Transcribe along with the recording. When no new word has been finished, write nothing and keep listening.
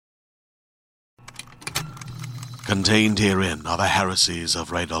Contained herein are the heresies of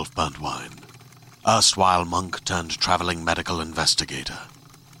Radolf Burntwine, erstwhile monk turned traveling medical investigator.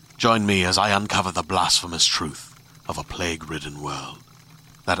 Join me as I uncover the blasphemous truth of a plague-ridden world,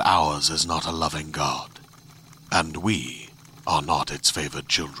 that ours is not a loving God, and we are not its favored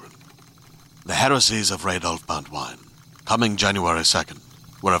children. The heresies of Radolf Burntwine, coming January 2nd,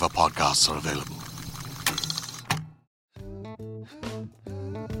 wherever podcasts are available.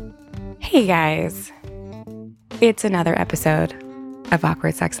 Hey guys, it's another episode of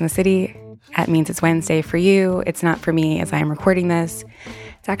Awkward Sex in the City. That means it's Wednesday for you. It's not for me as I'm recording this.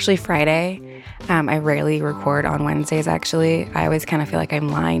 It's actually Friday. I rarely record on Wednesdays, actually. I always kind of feel like I'm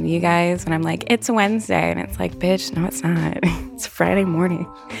lying to you guys when I'm like, it's Wednesday. And it's like, bitch, no, it's not. It's Friday morning.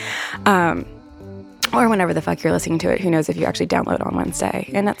 Or whenever the fuck you're listening to it. Who knows if you actually download on Wednesday.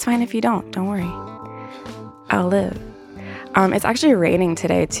 And that's fine if you don't. Don't worry. I'll live. It's actually raining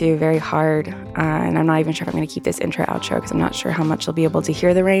today, too, very hard. And I'm not even sure if I'm going to keep this intro outro because I'm not sure how much you'll be able to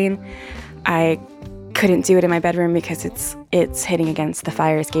hear the rain. I couldn't do it in my bedroom because it's hitting against the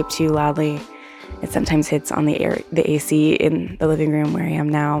fire escape too loudly. It sometimes hits on the AC in the living room where I am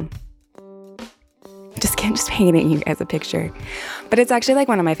now. Just painting you guys a picture. But it's actually like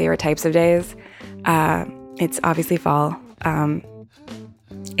one of my favorite types of days. It's obviously fall.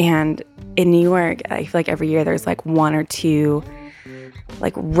 And in New York, I feel like every year there's like one or two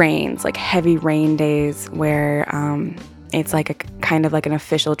like rains, like heavy rain days where it's like a kind of like an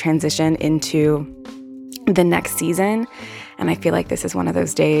official transition into the next season. And I feel like this is one of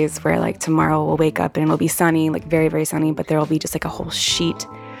those days where like tomorrow we'll wake up and it'll be sunny, like very, very sunny, but there'll be just like a whole sheet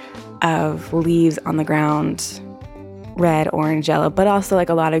of leaves on the ground, red, orange, yellow, but also like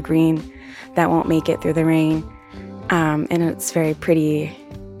a lot of green that won't make it through the rain. And it's very pretty,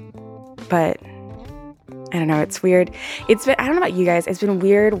 but I don't know, it's weird. I don't know about you guys, it's been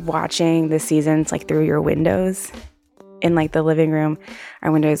weird watching the seasons like through your windows. In like the living room,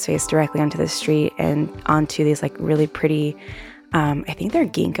 our windows face directly onto the street and onto these like really pretty, I think they're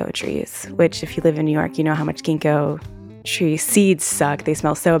ginkgo trees, which if you live in New York, you know how much ginkgo tree seeds suck. They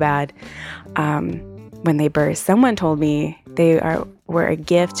smell so bad when they burst. Someone told me they were a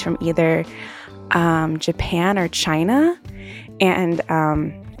gift from either Japan or China. And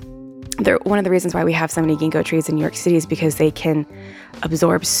they're one of the reasons why we have so many ginkgo trees in New York City is because they can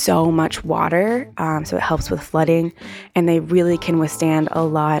absorb so much water, so it helps with flooding, and they really can withstand a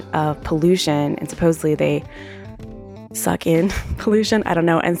lot of pollution, and supposedly they suck in pollution. I don't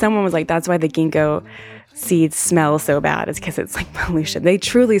know. And someone was like, that's why the ginkgo seeds smell so bad. It's because it's like pollution. They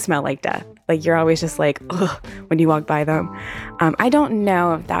truly smell like death. Like you're always just like, ugh, when you walk by them. I don't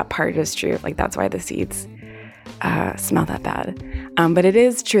know if that part is true. Like that's why the seeds smell that bad. But it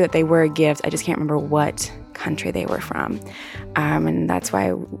is true that they were a gift. I just can't remember what country they were from. And that's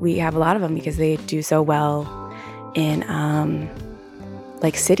why we have a lot of them, because they do so well in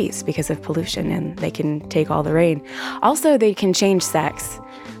like cities because of pollution, and they can take all the rain. Also, they can change sex,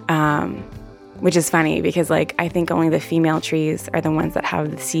 which is funny because like I think only the female trees are the ones that have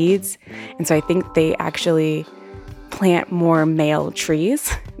the seeds. And so I think they actually plant more male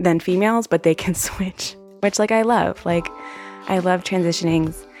trees than females, but they can switch. Which, like, I love. Like, I love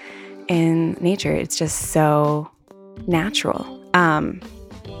transitionings in nature. It's just so natural.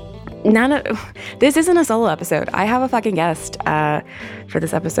 This isn't a solo episode. I have a fucking guest for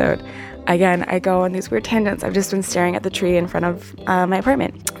this episode. Again, I go on these weird tangents. I've just been staring at the tree in front of my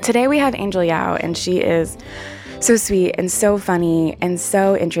apartment. Today we have Angel Yao, and she is so sweet and so funny and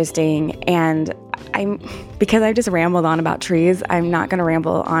so interesting. And because I've just rambled on about trees, I'm not going to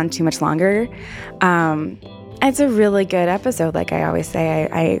ramble on too much longer. It's a really good episode. Like I always say,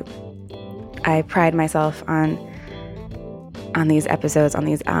 I pride myself on these episodes, on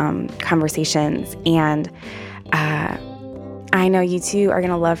these conversations. And I know you two are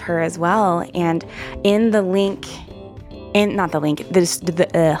going to love her as well. And in the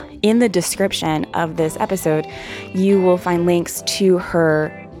description of this episode, you will find links to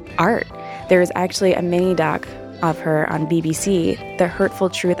her art. There's actually a mini doc of her on BBC, The Hurtful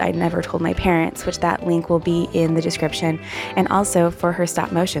Truth I Never Told My Parents, which that link will be in the description. And also for her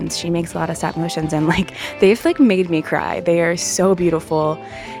stop motions. She makes a lot of stop motions, and like they've like made me cry. They are so beautiful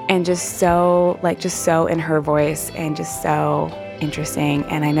and just so in her voice and just so interesting.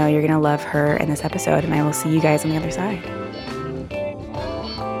 And I know you're going to love her in this episode, and I will see you guys on the other side.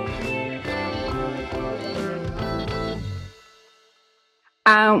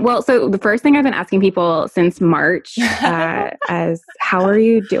 So the first thing I've been asking people since March is, how are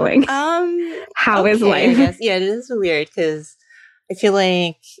you doing? How is life? Yeah, it is weird because I feel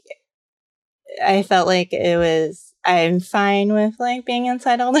like I felt like I'm fine with like being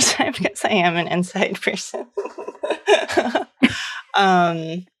inside all the time because I am an inside person.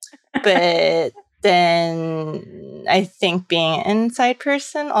 But then I think being an inside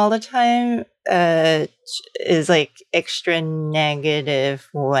person all the time is like extra negative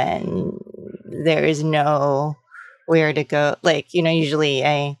when there is no where to go. Like, usually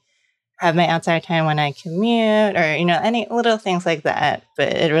I have my outside time when I commute or, any little things like that.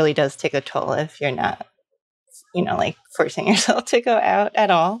 But it really does take a toll if you're not, like forcing yourself to go out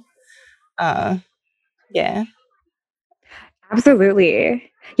at all. Yeah.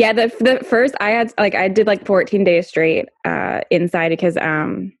 Absolutely. Yeah, the first I did like 14 days straight inside because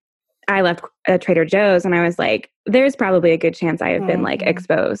I left Trader Joe's and I was like, there's probably a good chance I have been like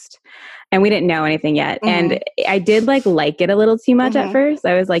exposed. And we didn't know anything yet. And I did like it a little too much at first.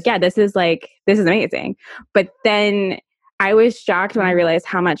 I was like, yeah, this is amazing. But then I was shocked when I realized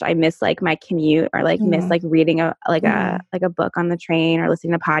how much I miss like my commute or like miss like reading a book on the train or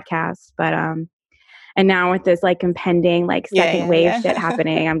listening to podcasts. But and now with this like impending like second wave shit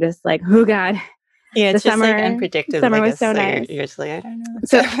happening, I'm just like, oh God. Yeah, it's just like unpredictable. Summer was so nice. You're just like, I don't know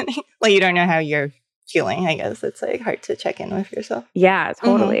what's happening. Like, you don't know how you're feeling, I guess. It's like hard to check in with yourself. Yeah,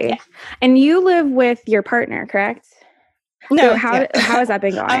 totally. Yeah. And you live with your partner, correct? No. So how has that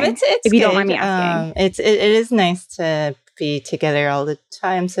been going? It's if you good. Don't mind me asking. It is nice to be together all the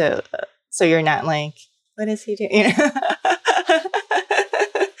time. So you're not like, what is he doing? It's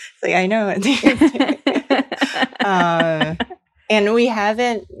like, I know what he's doing. And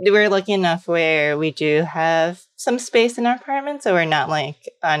we're lucky enough where we do have some space in our apartment, so we're not like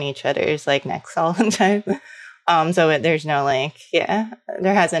on each other's like necks all the time. So there's no like, there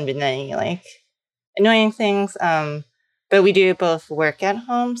hasn't been any like annoying things. But we do both work at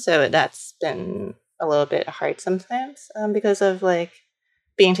home, so that's been a little bit hard sometimes because of like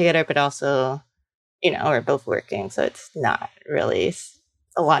being together, but also, we're both working, so it's not really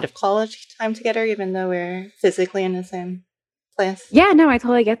a lot of college time together, even though we're physically in the same place. Yeah, no, I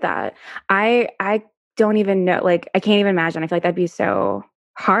totally get that. I don't even know, like, I can't even imagine. I feel like that'd be so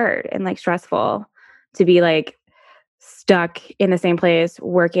hard and like stressful to be like stuck in the same place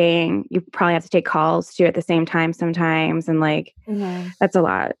working. You probably have to take calls too at the same time sometimes. And like, that's a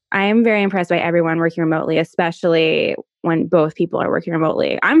lot. I am very impressed by everyone working remotely, especially when both people are working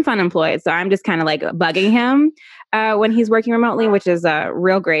remotely. I'm fun employed, so I'm just kind of like bugging him when he's working remotely, which is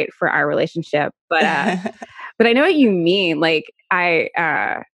real great for our relationship. But but I know what you mean. Like I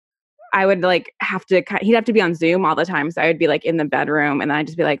would like he'd have to be on Zoom all the time. So I would be like in the bedroom and then I'd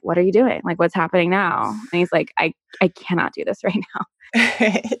just be like, what are you doing? Like, what's happening now? And he's like, I cannot do this right now.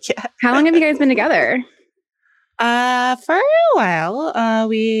 Yeah. How long have you guys been together? For a while.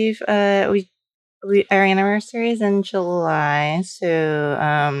 Our anniversary is in July. So,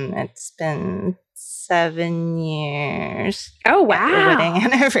 it's been 7 years. Oh, wow. Our wedding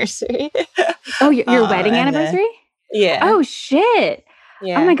anniversary. Oh, your wedding anniversry? Yeah. Oh, shit.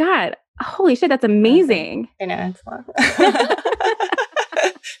 Yeah. Oh my God. Holy shit, that's amazing. I know, it's long.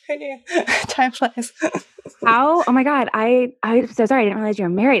 Time flies. Oh my God. I'm so sorry. I didn't realize you were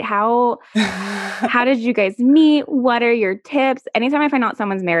married. How did you guys meet? What are your tips? Anytime I find out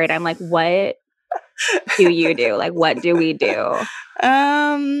someone's married, I'm like, what do you do? Like, what do we do?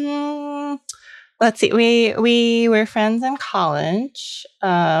 Let's see. We were friends in college,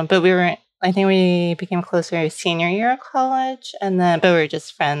 but I think we became closer senior year of college, but we were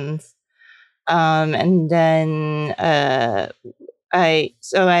just friends. And then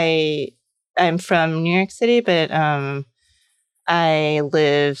I'm from New York City, but I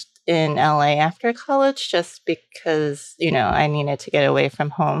lived in LA after college just because, I needed to get away from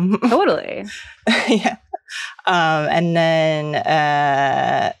home. Totally. Yeah. And then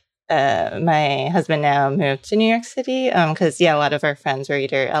my husband now moved to New York City because, a lot of our friends were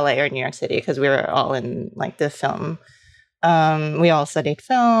either LA or New York City because we were all in like the film. We all studied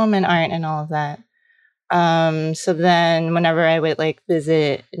film and art and all of that. So then whenever I would like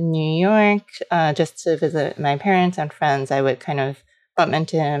visit New York, just to visit my parents and friends, I would kind of bump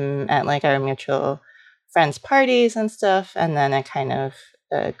into him at like our mutual friends' parties and stuff. And then it kind of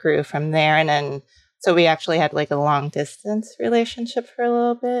grew from there. And then, so we actually had like a long distance relationship for a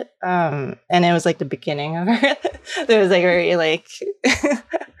little bit. And it was like the beginning of it. It was like very like,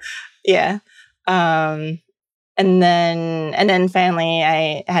 yeah. And then finally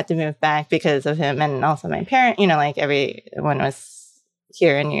I had to move back because of him and also my parent, like everyone was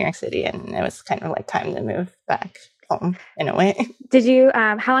here in New York City and it was kind of like time to move back home in a way. Did you,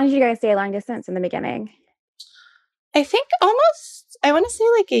 how long did you guys stay long distance in the beginning? I think I want to say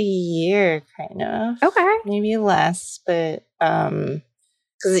like a year kind of. Okay. Maybe less, but,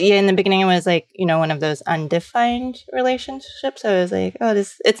 because in the beginning it was like, one of those undefined relationships. So I was like,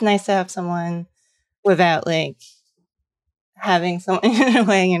 it's nice to have someone without like having someone in a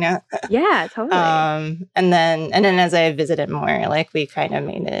way, Yeah, totally. And then as I visited more, like we kind of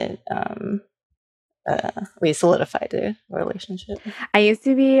made it, we solidified the relationship. I used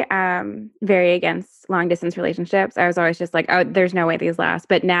to be very against long distance relationships. I was always just like, oh, there's no way these last.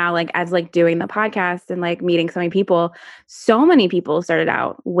 But now, like, as like doing the podcast and like meeting so many people started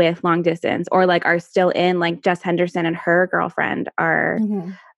out with long distance or like are still in. Like Jess Henderson and her girlfriend are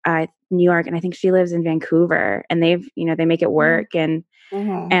New York, and I think she lives in Vancouver, and they make it work. And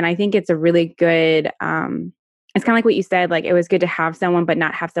I think it's a really good it's kind of like what you said, like it was good to have someone, but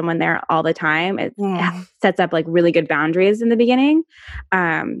not have someone there all the time. It sets up like really good boundaries in the beginning.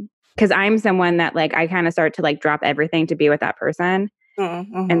 Cause I'm someone that like, I kind of start to like drop everything to be with that person.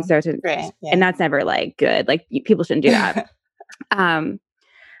 And so and that's never like good. Like people shouldn't do that.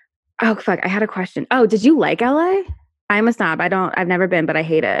 Oh fuck. I had a question. Oh, did you like LA? I'm a snob. I've never been, but I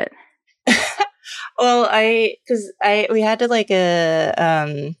hate it. Well, we had to like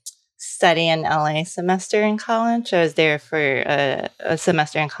study in LA semester in college. I was there for a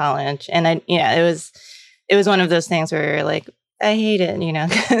semester in college, and it was one of those things where like I hate it,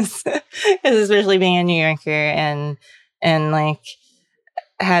 because especially being a New Yorker and like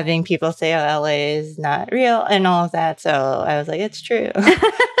having people say, "Oh, LA is not real" and all of that. So I was like, "It's true,"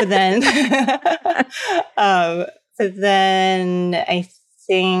 but then, I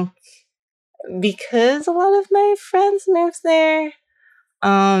think because a lot of my friends moved there.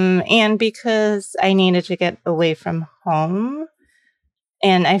 And because I needed to get away from home,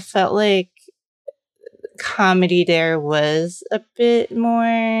 and I felt like comedy there was a bit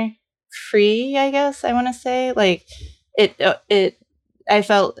more free, I guess I want to say. Like I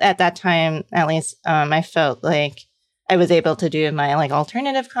felt at that time, at least, I felt like I was able to do my like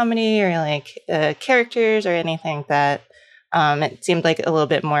alternative comedy or like characters or anything like that. It seemed like a little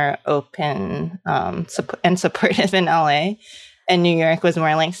bit more open and supportive in LA. And New York was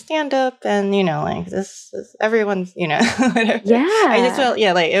more like stand up and, like this is everyone's, whatever. Yeah. I just felt,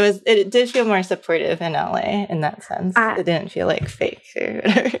 like it did feel more supportive in LA in that sense. It didn't feel like fake or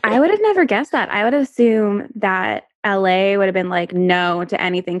whatever. I would have never guessed that. I would assume that LA would have been like no to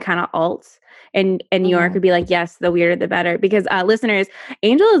anything kind of alt. And New York would be like, yes, the weirder the better. Because listeners,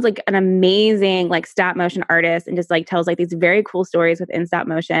 Angel is like an amazing like stop motion artist and just like tells like these very cool stories within stop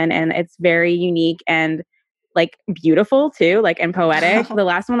motion. And it's very unique and like beautiful too, like and poetic. The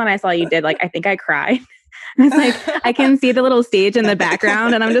last one that I saw you did, like I think I cried. It's like I can see the little stage in the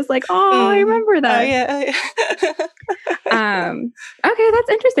background, and I'm just like, oh, I remember that. Okay, that's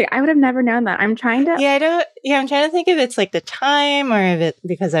interesting. I would have never known that. I'm trying to. I'm trying to think if it's like the time or if it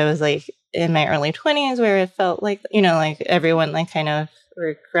because I was like in my early 20s where it felt like like everyone like kind of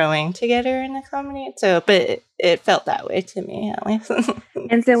were growing together in the comedy. So, but it felt that way to me at least.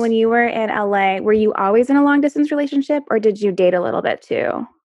 And so, when you were in LA, were you always in a long distance relationship, or did you date a little bit too?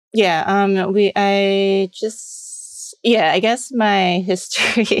 Yeah, I guess my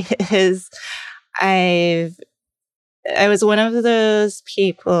history is I was one of those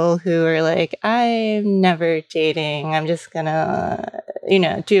people who were like, I'm never dating. I'm just gonna,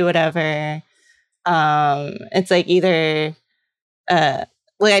 do whatever. It's like either,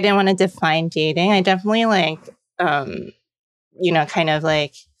 like I didn't want to define dating. I definitely like, kind of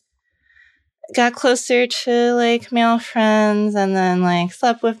like got closer to like male friends and then like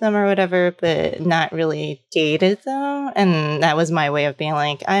slept with them or whatever, but not really dated them. And that was my way of being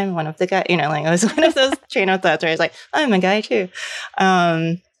like, I'm one of the guys, like it was one of those train of thoughts where I was like, I'm a guy too.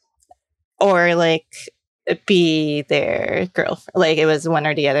 Or like be their girlfriend. Like it was one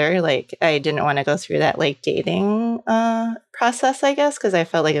or the other. Like I didn't want to go through that like dating process, I guess, because I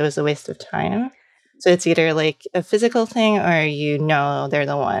felt like it was a waste of time. So it's either like a physical thing or they're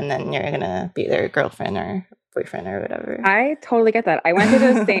the one and you're gonna be their girlfriend or boyfriend or whatever. I totally get that. I went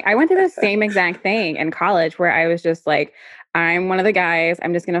through the same exact thing in college where I was just like, I'm one of the guys.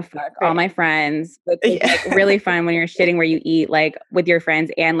 I'm just gonna fuck all my friends. It's like really fun when you're shitting where you eat, like with your friends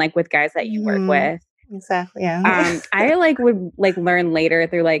and like with guys that you work with. Exactly. Yeah. I like would like learn later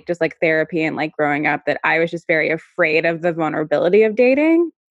through like just like therapy and like growing up that I was just very afraid of the vulnerability of dating.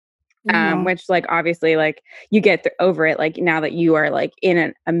 Which like obviously like you get over it like now that you are like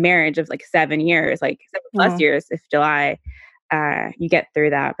in a marriage of like 7 years, like 7+ years if July, you get through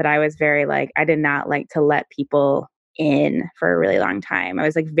that. But I was very like I did not like to let people in for a really long time. I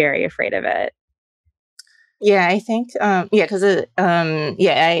was like very afraid of it. Yeah, I think because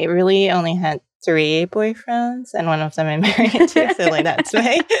I really only had 3 boyfriends, and one of them I'm married to, so like that's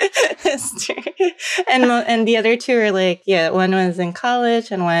my history. And the other 2 are like, one was in college,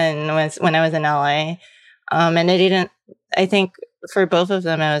 and one was when I was in LA. And I think for both of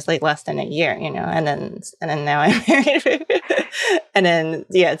them, it was like less than a year, and then now I'm married. And then,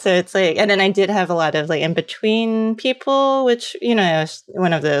 yeah, so it's like, and then I did have a lot of like in between people, which, it was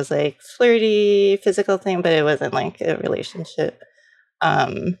one of those like flirty physical thing, but it wasn't like a relationship.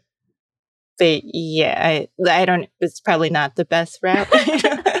 But yeah, I don't, it's probably not the best route.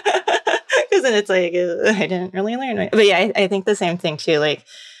 Because then it's like, I didn't really learn it. But yeah, I think the same thing too. Like,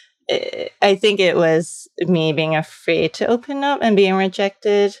 I think it was me being afraid to open up and being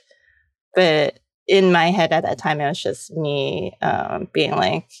rejected. But in my head at that time, it was just me being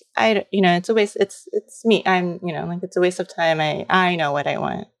like, it's a waste. It's me. I'm, like it's a waste of time. I know what I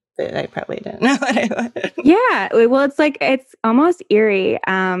want, but I probably didn't know what I wanted. Yeah. Well, it's like, it's almost eerie.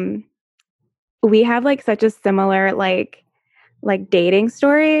 We have like such a similar like dating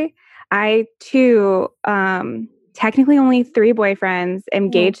story. I too, technically only 3 boyfriends,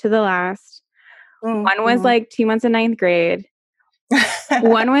 engaged to the last. One was like 2 months in 9th grade.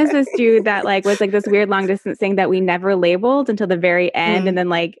 One was this dude that like was like this weird long distance thing that we never labeled until the very end, and then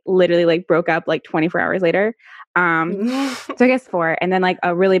like literally like broke up like 24 hours later. So I guess 4, and then like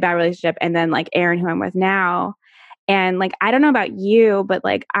a really bad relationship, and then like Aaron, who I'm with now. And like, I don't know about you, but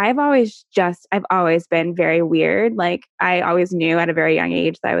like, I've always been very weird. Like, I always knew at a very young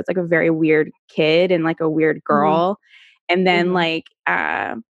age that I was like a very weird kid and like a weird girl. And then like,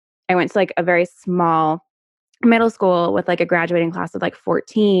 I went to like a very small middle school with like a graduating class of like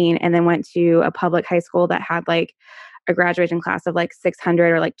 14, and then went to a public high school that had like a graduating class of like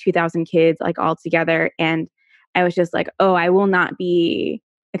 600 or like 2,000 kids like all together. And I was just like, oh, I will not be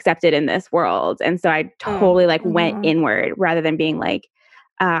accepted in this world. And so I totally like went inward rather than being like,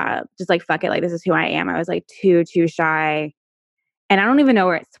 just like, fuck it. Like, this is who I am. I was like too shy. And I don't even know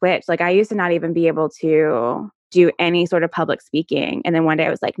where it switched. Like, I used to not even be able to do any sort of public speaking. And then one day I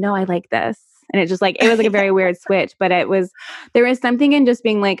was like, no, I like this. And it just like, it was like a very weird switch, but there was something in just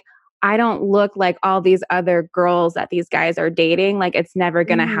being like, I don't look like all these other girls that these guys are dating. Like, it's never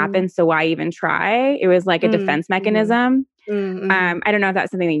going to happen. So why even try? It was like a defense mechanism. I don't know if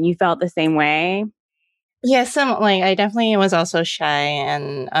that's something that you felt the same way. Yeah, like I definitely was also shy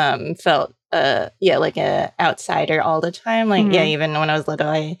and felt like a outsider all the time. Like even when I was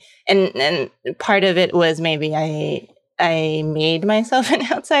little, and part of it was maybe I made myself an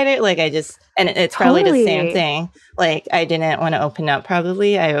outsider. Like and it's probably the same thing. Like I didn't want to open up.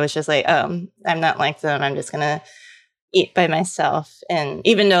 Probably I was just like, I'm not like them. I'm just gonna eat by myself. And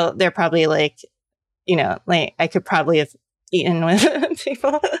even though they're probably like, like I could probably have eaten with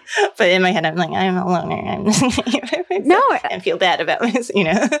people, but in my head I'm like, I'm a loner. I'm just gonna eat by myself. No, and feel bad about myself.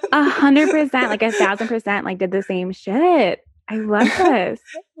 100%, like 1,000%, like did the same shit. I love this.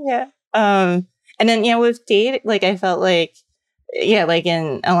 Yeah. And then with dating, like I felt like like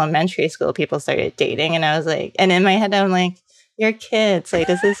in elementary school people started dating, and I was like, and in my head I'm like, you're kids, like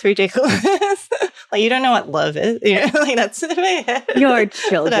this is ridiculous. Like you don't know what love is, like that's in my head. Your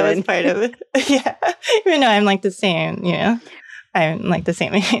children. So that was part of it. Yeah, even though I'm like the same, I'm like the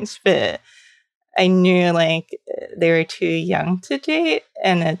same age, but I knew like they were too young to date,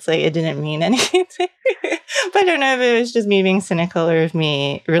 and it's like it didn't mean anything. But I don't know if it was just me being cynical or of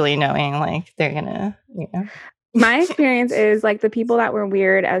me really knowing like they're gonna, My experience is like the people that were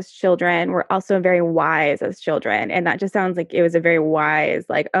weird as children were also very wise as children. And that just sounds like it was a very wise,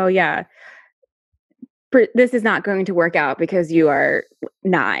 like, oh yeah, this is not going to work out because you are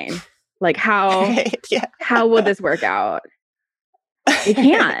 9. Like how will this work out? It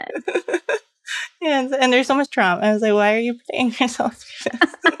can't. Yeah, and there's so much trauma. I was like, why are you putting yourself through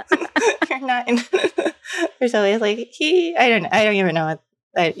this? You're 9. There's always like I don't even know what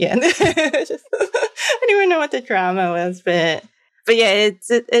I don't even know what the drama was, but yeah,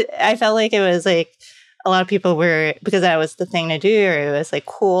 I felt like it was like a lot of people were, because that was the thing to do, or it was like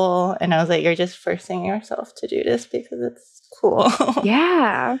cool, and I was like, you're just forcing yourself to do this because it's cool.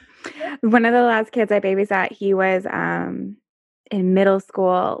 Yeah. One of the last kids I babysat, he was in middle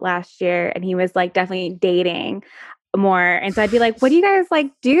school last year, and he was like definitely dating more. And so I'd be like, what do you guys like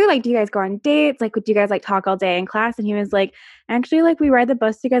do? Like, do you guys go on dates? Like, do you guys like talk all day in class? And he was like, actually, like we ride the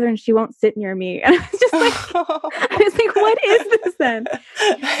bus together and she won't sit near me. And I was just like, what is this then?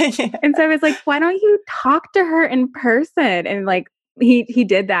 Yeah. And so I was like, why don't you talk to her in person? And like, he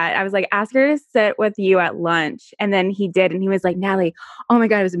did that. I was like, ask her to sit with you at lunch. And then he did. And he was like, Natalie, oh my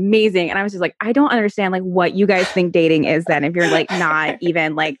God, it was amazing. And I was just like, I don't understand like what you guys think dating is then, if you're like not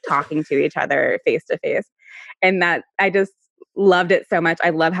even like talking to each other face to face. And that I just loved it so much.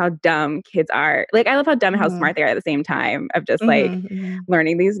 I love how dumb kids are. Like, I love how dumb and how smart they are at the same time, of just like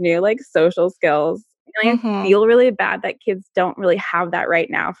learning these new like social skills. And I feel really bad that kids don't really have that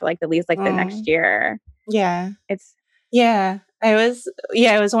right now for like at least like the next year. Yeah. It's I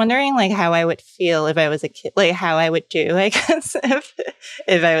was wondering like how I would feel if I was a kid, like how I would do, I guess,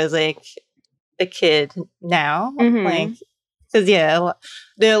 if I was like a kid now, like, because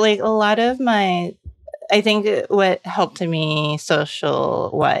there like a lot of my, I think what helped me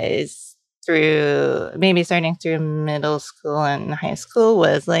social wise through maybe starting through middle school and high school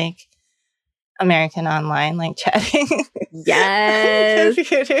was like American Online, like chatting. Yes.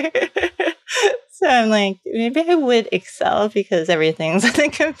 Computer. So I'm like, maybe I would excel because everything's on the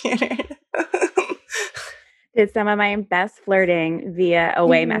computer. Did some of my best flirting via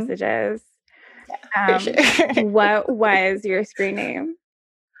away messages. Yeah, for sure. What was your screen name?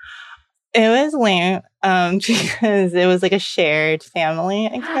 It was lame because it was like a shared family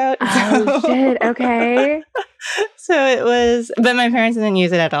account. Oh, shit. Okay. So it was, but my parents didn't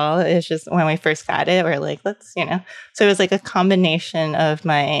use it at all. It's just when we first got it, we're like, let's, So it was like a combination of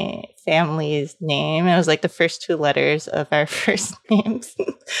my family's name. It was like the first two letters of our first names.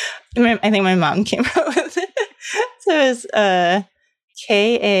 I think my mom came up with it. So it was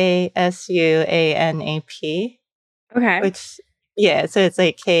Kasuanap. Okay. Which, so it's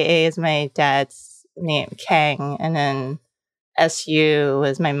like Ka is my dad's name, Kang, and then Su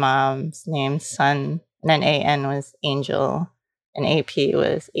was my mom's name, Sun, and then An was Angel, and AP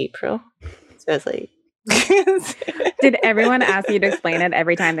was April. So it's like. Did everyone ask you to explain it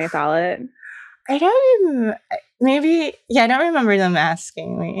every time they saw it? I don't I don't remember them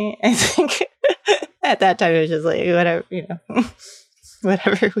asking me. I think at that time it was just like, whatever,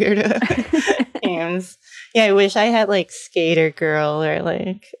 whatever weirdo names. Yeah, I wish I had like Skater Girl or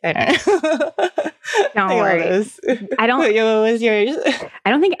like, I don't know. Don't worry. I don't. What was yours? I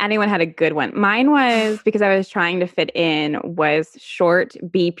don't think anyone had a good one. Mine was, because I was trying to fit in, was short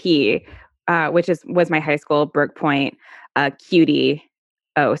BP, which was my high school, Brook Point, cutie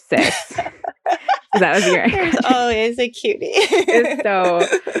 06. That was your. There's always a cutie. So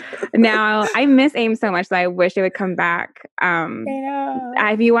now I miss AIM so much that I wish it would come back. I know.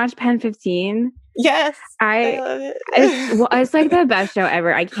 Have you watched Pen 15? Yes, I love it. It's like the best show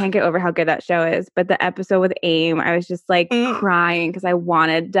ever. I can't get over how good that show is. But the episode with AIM, I was just like crying because I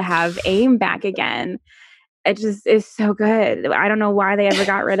wanted to have AIM back again. It just is so good. I don't know why they ever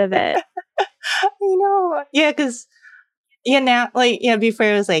got rid of it. I know. Yeah, because now, before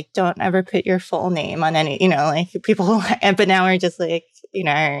it was like, don't ever put your full name on any, like people, but now we're just like,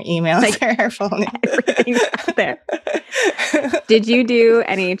 our emails are our full name. Everything's out there. Did you do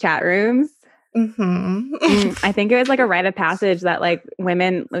any chat rooms? I think it was like a rite of passage that like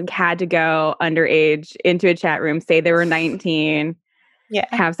women had to go underage into a chat room, say they were 19,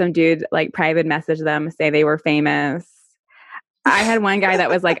 have some dude like private message them, say they were famous. I had one guy that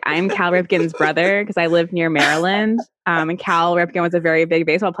was like, I'm Cal Ripken's brother, because I lived near Maryland. And Cal Ripken was a very big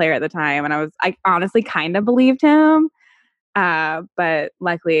baseball player at the time. And I honestly kind of believed him. But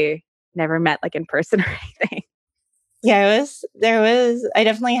luckily never met like in person or anything. Yeah, I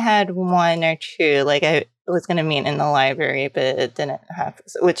definitely had one or two, like I was going to meet in the library, but it didn't happen,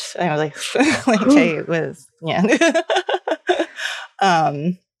 which I was like, I was,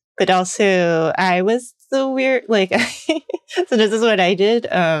 but also I was the weird, like, so this is what I did.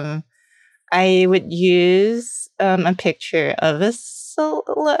 I would use a picture of a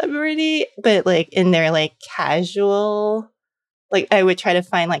celebrity, but like in their like casual, like I would try to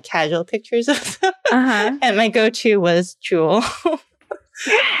find like casual pictures of them. And my go-to was Jewel.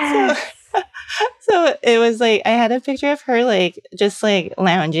 So it was like, I had a picture of her like just like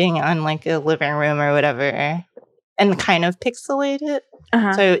lounging on like a living room or whatever and kind of pixelated.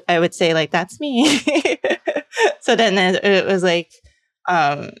 So I would say like, that's me. So then it was like,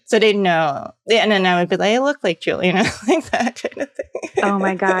 so they'd know. And then I would be like, I look like Jewel, like that kind of thing. Oh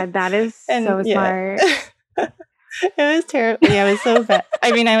my God, that is so smart. It was terrible. Yeah, it was so bad.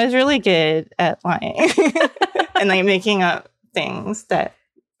 I mean, I was really good at lying and like making up things that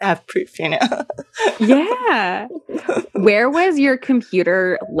have proof, Yeah. Where was your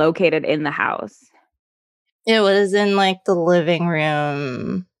computer located in the house? It was in like the living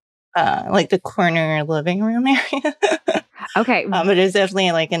room, like the corner living room area. Okay. But it was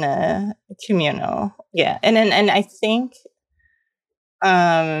definitely like in a communal. Yeah. And I think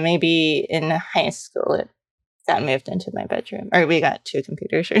maybe in high school it got moved into my bedroom, or we got two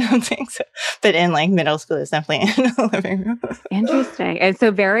computers or something. So, but in like middle school, it's definitely in the living room. Interesting. And so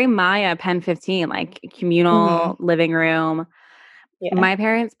very Maya Pen 15, like communal living room. Yeah. My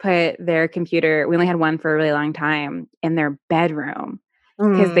parents put their computer, we only had one for a really long time, in their bedroom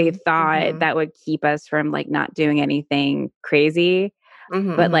because they thought that would keep us from like not doing anything crazy.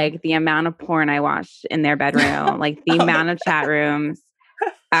 But like the amount of porn I watched in their bedroom, like the amount of chat rooms,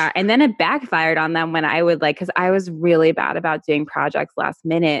 And then it backfired on them when I would because I was really bad about doing projects last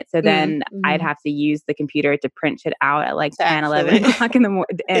minute. So then I'd have to use the computer to print shit out at like 10, 11 o'clock in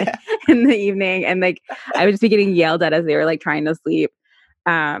the in the evening. And like, I would just be getting yelled at as they were like trying to sleep.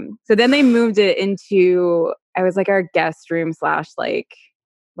 So then they moved it into, I was like our guest room /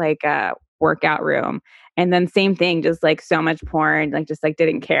 like a workout room. And then same thing, just like so much porn, like just like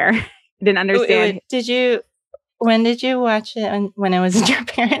didn't care. Didn't understand. When did you watch it? When it was in your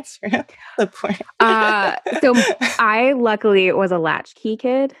parents' room? The porn. So I luckily was a latchkey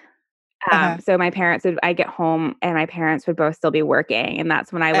kid. So my parents I'd get home and my parents would both still be working. And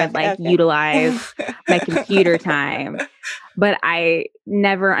that's when I would utilize my computer time. But I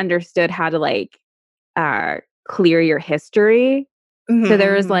never understood how to clear your history. So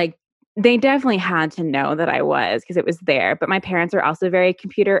there was they definitely had to know that I was because it was there. But my parents are also very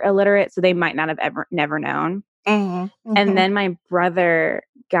computer illiterate. So they might not have never known. And then my brother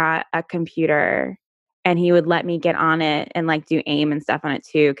got a computer and he would let me get on it and like do AIM and stuff on it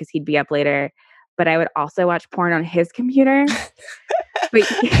too, because he'd be up later. But I would also watch porn on his computer. But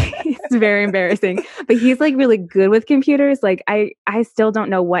it's very embarrassing. But he's like really good with computers. Like I still don't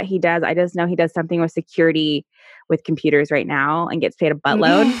know what he does. I just know he does something with security with computers right now and gets paid a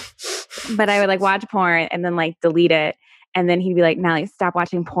buttload. But I would like watch porn and then like delete it. And then he'd be like, Natalie, stop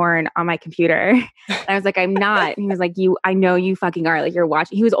watching porn on my computer. And I was like, I'm not. And he was like, I know you fucking are. Like, you're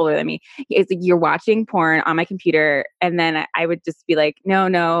watching. He was older than me. He's like, you're watching porn on my computer. And then I would just be like, no,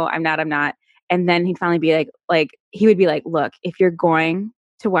 I'm not. And then he'd finally be like, he would be like, look, if you're going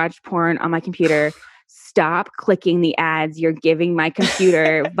to watch porn on my computer, stop clicking the ads. You're giving my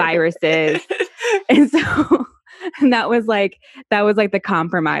computer viruses. And so and that was like the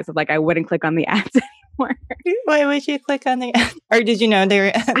compromise of like, I wouldn't click on the ads anymore. Why would you click on the ads? Or did you know they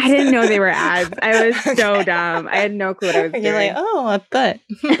were ads? I didn't know they were ads. I was so dumb. I had no clue what I was doing. You're like, oh, a butt.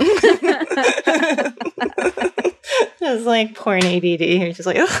 It was like porn ADD. You're just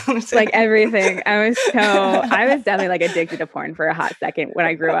like, oh, like everything. I was definitely like addicted to porn for a hot second when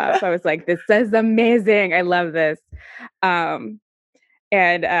I grew up. I was like, this is amazing. I love this. Oh fuck,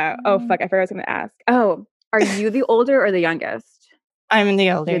 I forgot what I was going to ask. Oh, are you the older or the youngest? I'm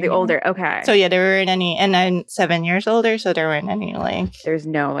the older. You're the older. Okay. So yeah, there weren't any, and I'm 7 years older, so there weren't any like. There's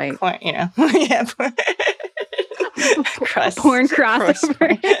no like. Porn, yeah. Porn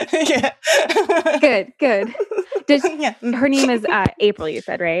crossover. Yeah. Good. Her name is April, you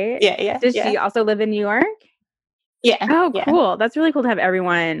said, right? Yeah. Does she also live in New York? Yeah. Oh, cool. That's really cool to have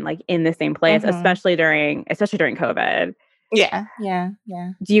everyone like in the same place, especially during COVID. Yeah.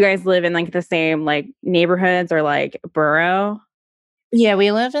 Do you guys live in like the same like neighborhoods or like borough? Yeah,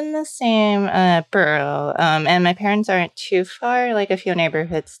 we live in the same borough, and my parents aren't too far, like a few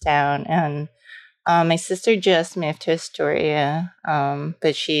neighborhoods down. And my sister just moved to Astoria,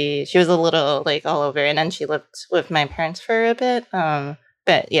 but she was a little like all over, and then she lived with my parents for a bit.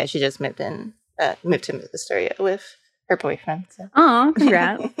 But yeah, she just moved to Astoria with her boyfriend. So. Oh,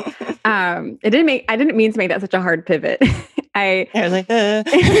 congrats! I didn't mean to make that such a hard pivot. I was like,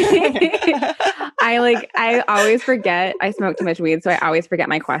 I always forget. I smoke too much weed, so I always forget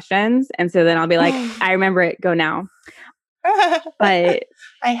my questions, and so then I'll be like, I remember it. Go now. But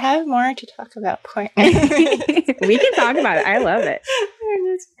I have more to talk about porn. We can talk about it. I love it.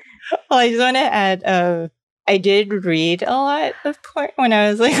 Well, I just want to add, I did read a lot of porn when I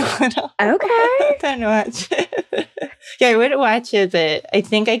was like little. Okay. Don't watch it. Yeah, I would watch it, but I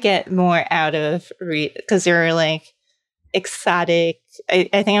think I get more out of read because there were like exotic. I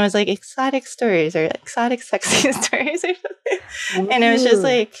think it was like exotic stories or exotic sexy stories or something. And it was just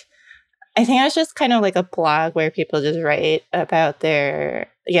like. I think it was just kind of like a blog where people just write about their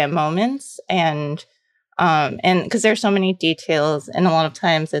moments and because there's so many details and a lot of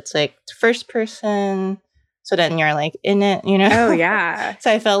times it's like first person, so then you're like in it, Oh yeah.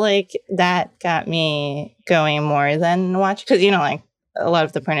 So I felt like that got me going more than watch because like a lot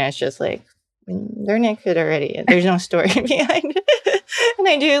of the porn is just like they're naked already and there's no story behind it. And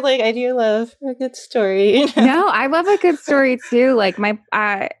I do love a good story. No, I love a good story too. Like my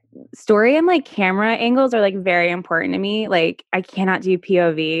story and like camera angles are like very important to me. Like I cannot do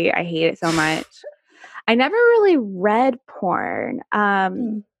POV. I hate it so much. I never really read porn.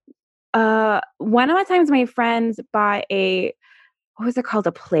 One of the times my friends bought what was it called?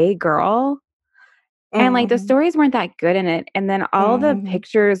 A Playgirl. And like the stories weren't that good in it. And then all the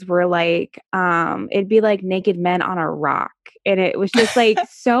pictures were like, it'd be like naked men on a rock. And it was just like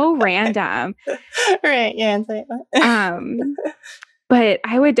so random. Right. Yeah. It's like, but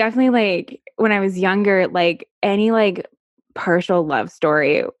I would definitely like when I was younger, like any like partial love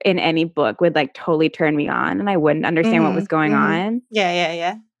story in any book would like totally turn me on, and I wouldn't understand what was going on.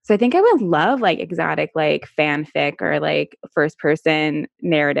 Yeah. So I think I would love like exotic like fanfic or like first person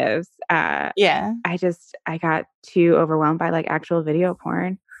narratives. Yeah. I got too overwhelmed by like actual video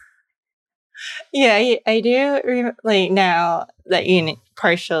porn. Yeah, I do like now that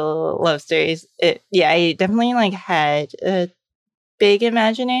partial love stories. I definitely like had a big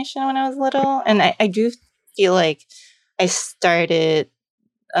imagination when I was little, and I do feel like I started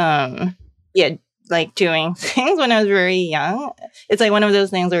like doing things when I was very young. It's like one of those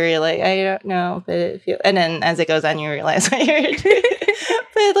things where you're like, I don't know, but it feels, and then as it goes on, you realize what you're doing.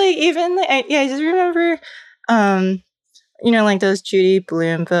 But like even like, I just remember, like those Judy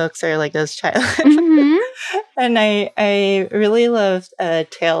Blume books or like those child. And I really loved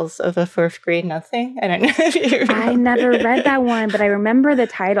Tales of a Fourth Grade Nothing. I don't know if you remember. I never read that one, but I remember the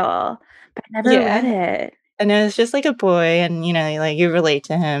title, but I never read it. And it was just like a boy, and like you relate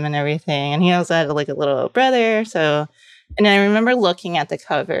to him and everything. And he also had like a little brother. So, and I remember looking at the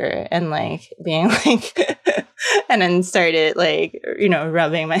cover and like being like, and then started like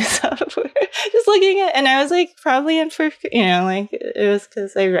rubbing myself, just looking at. And I was like probably in first, like it was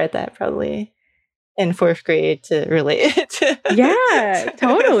because I read that probably in fourth grade to relate it to. Yeah,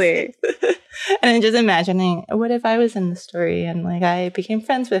 totally. And then just imagining, what if I was in the story and like I became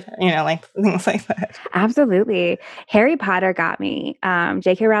friends with him, like things like that. Absolutely. Harry Potter got me.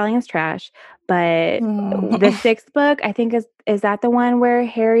 J.K. Rowling is trash, but the sixth book, I think is that the one where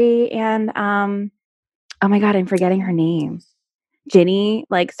Harry and oh my God, I'm forgetting her name. Ginny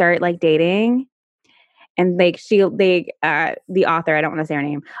like start like dating. And like the author, I don't want to say her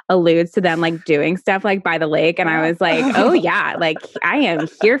name, alludes to them like doing stuff like by the lake. And I was like, oh yeah, like I am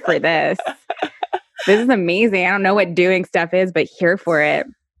here for this. This is amazing. I don't know what doing stuff is, but here for it.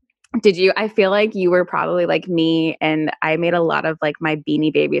 I feel like you were probably like me, and I made a lot of like my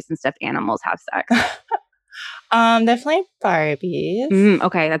Beanie Babies and stuffed animals have sex. Definitely Barbies.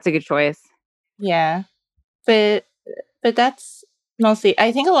 Okay, that's a good choice. Yeah. But that's mostly,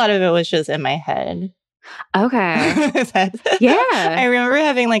 I think a lot of it was just in my head. Okay. Yeah. I remember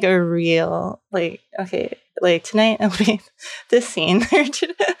having like a real, like, okay, like tonight I'll be this scene,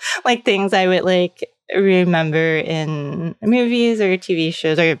 like things I would like remember in movies or TV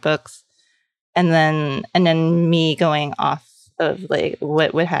shows or books. And then me going off of like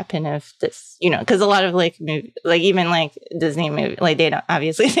what would happen if this, because a lot of like like even like Disney movie, like they don't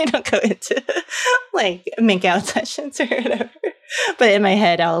go into like make out sessions or whatever. But in my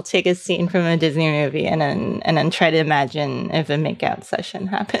head, I'll take a scene from a Disney movie and then try to imagine if a make out session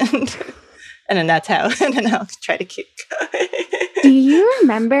happened, and then that's how. And then I'll try to keep going. Do you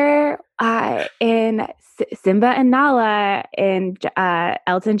remember in Simba and Nala in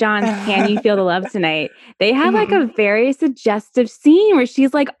Elton John's "Can You Feel the Love Tonight"? They have like a very suggestive scene where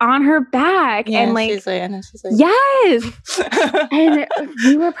she's like on her back and like, she's like yes, and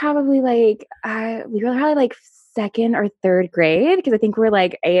we were probably like second or third grade, because I think we're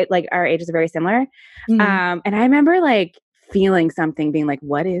like our ages are very similar. And I remember like feeling something, being like,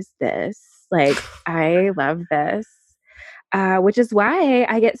 what is this? Like, I love this. Which is why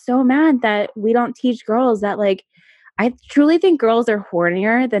I get so mad that we don't teach girls that, like, I truly think girls are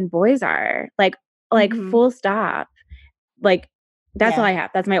hornier than boys are. Like full stop. Like, that's all I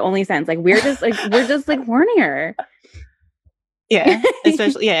have. That's my only sense. Like, we're just hornier. Yeah,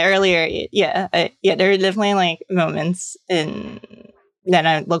 especially earlier. Yeah, there are definitely like moments in that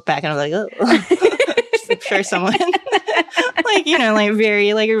I look back and I'm like, oh, I'm sure someone like like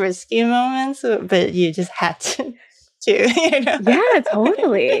very like risky moments, but you just had to. Yeah,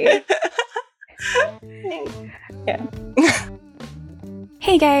 totally. Yeah.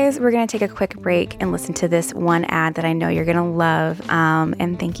 Hey guys, we're going to take a quick break and listen to this one ad that I know you're going to love.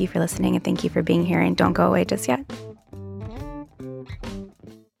 And thank you for listening, and thank you for being here, and don't go away just yet.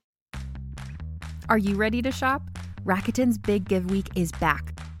 Are you ready to shop? Rakuten's Big Give Week is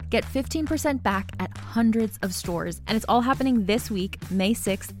back. Get 15% back at hundreds of stores, and it's all happening this week, May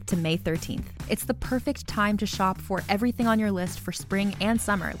 6th to May 13th. It's the perfect time to shop for everything on your list for spring and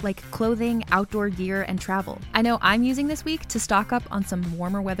summer, like clothing, outdoor gear, and travel. I know I'm using this week to stock up on some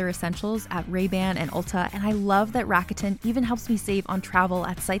warmer weather essentials at Ray-Ban and Ulta, and I love that Rakuten even helps me save on travel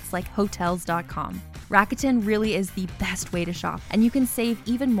at sites like Hotels.com. Rakuten really is the best way to shop, and you can save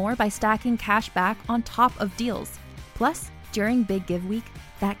even more by stacking cash back on top of deals. Plus, during Big Give Week,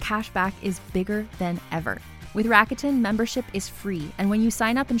 that cash back is bigger than ever. With Rakuten, membership is free, and when you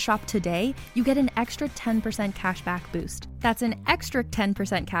sign up and shop today, you get an extra 10% cash back boost. That's an extra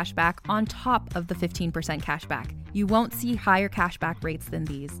 10% cash back on top of the 15% cash back. You won't see higher cashback rates than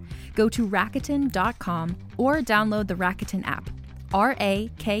these. Go to Rakuten.com or download the Rakuten app.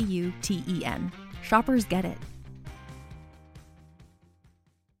 Rakuten. Shoppers get it.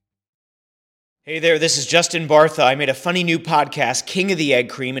 Hey there, this is Justin Bartha. I made a funny new podcast, King of the Egg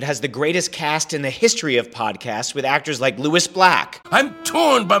Cream. It has the greatest cast in the history of podcasts with actors like Louis Black. I'm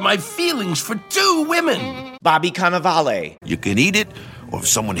torn by my feelings for two women. Bobby Cannavale. You can eat it, or if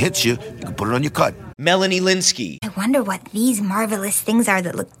someone hits you, you can put it on your cut. Melanie Linsky. I wonder what these marvelous things are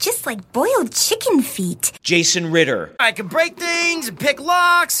that look just like boiled chicken feet. Jason Ritter. I can break things and pick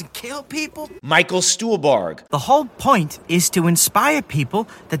locks and kill people. Michael Stuhlbarg. The whole point is to inspire people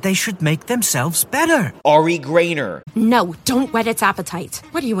that they should make themselves better. Ari Grainer. No, don't whet its appetite.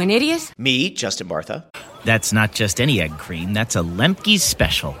 What are you, an idiot? Me, Justin Bartha. That's not just any egg cream, that's a Lemke's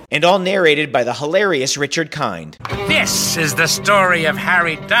special. And all narrated by the hilarious Richard Kind. This is the story of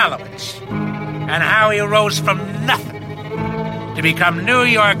Harry Dalowitz and how he rose from nothing to become New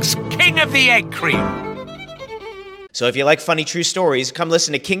York's King of the Egg Cream. So if you like funny true stories, come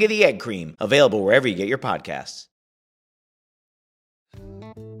listen to King of the Egg Cream, available wherever you get your podcasts.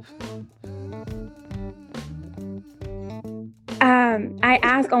 I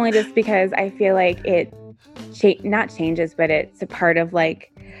ask only just because I feel like it not changes, but it's a part of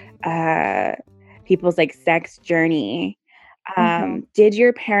like people's like sex journey. Did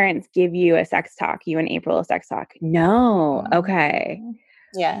your parents give you a sex talk? You and April a sex talk? No. Okay.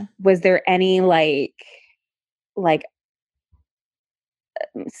 Yeah. Was there any like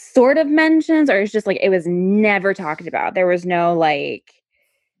sort of mentions, or it's just like it was never talked about? There was no like.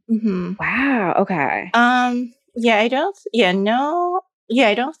 Wow. Okay. I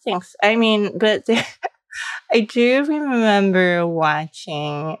don't think so. I mean, but I do remember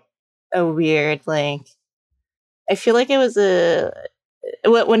watching a weird, like, I feel like it was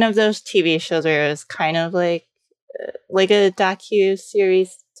one of those TV shows where it was kind of like a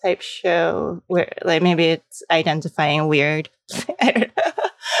docu-series type show where, like, maybe it's identifying weird. I don't know.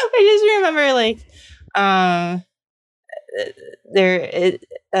 I just remember, like,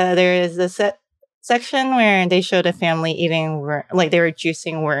 there is this section where they showed a family eating like they were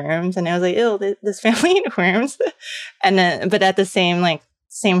juicing worms, and I was like, ew, this family eat worms. And then, but at the same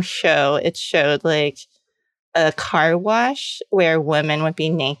show, it showed like a car wash where women would be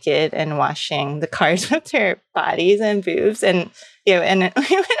naked and washing the cars with their bodies and boobs, and we would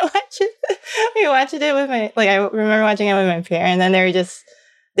watch it. We watched it with I remember watching it with my parents, and they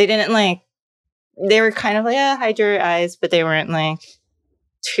were kind of like, hide your eyes, but they weren't like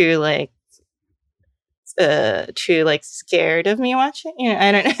too scared of me watching.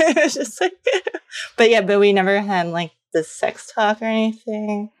 I don't know. It's just like, but we never had like the sex talk or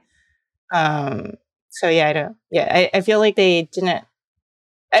anything. So yeah, I don't. Yeah, I feel like they didn't.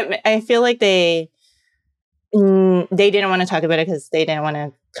 I feel like they didn't want to talk about it because they didn't want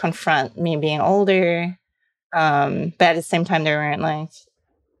to confront me being older. But at the same time, they weren't like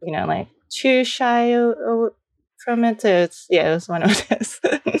too shy from it. So it was one of those.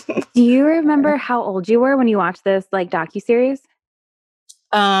 Do you remember how old you were when you watched this like docuseries?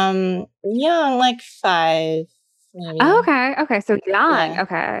 Young, like 5, maybe. Oh, okay. So young. Yeah.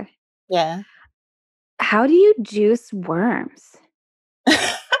 Okay. Yeah. How do you juice worms?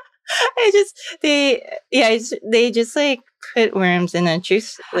 They just like put worms in a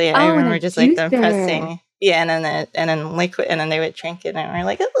juice. I remember just like them pressing. Yeah, and then liquid, and then they would drink it, and we're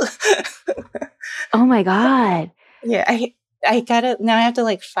like, oh. Oh my God. Yeah, I gotta now. I have to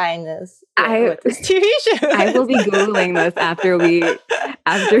like find this. This TV show. I will be Googling this after we talk.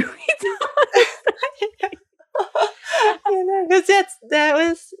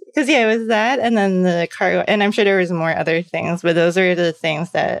 It was that, and then the cargo, and I'm sure there was more other things, but those are the things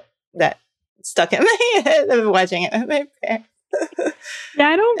that stuck in my head of watching it with my parents.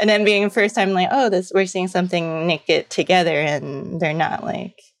 Yeah, and then being the first time like, we're seeing something naked together, and they're not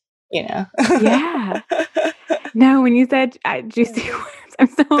like, Yeah. No, when you said juicy worms, I'm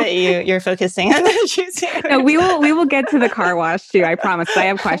so. But you're focusing on the juicy worms. No, we will get to the car wash too. I promise. I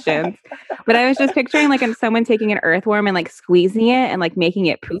have questions, but I was just picturing like someone taking an earthworm and like squeezing it and like making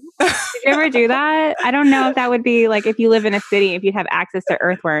it poop. Did you ever do that? I don't know if that would be like if you live in a city, if you'd have access to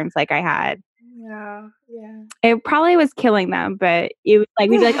earthworms like I had. Yeah. It probably was killing them, but it was like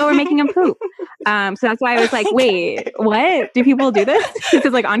we'd be like, "Oh, we're making them poop." So that's why I was like, "Wait, what? Do people do this?" This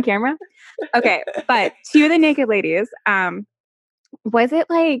is like on camera. Okay, but to the naked ladies, was it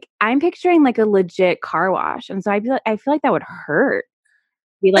like I'm picturing like a legit car wash, and so I feel like that would hurt.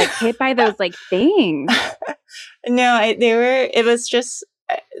 Be like hit by those like things. No, it was just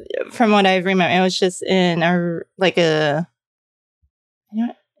from what I remember, it was just in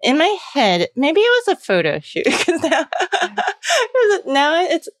in my head, maybe it was a photo shoot. Now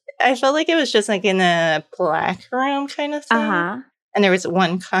it's, I felt like it was just like in a black room kind of thing. And there was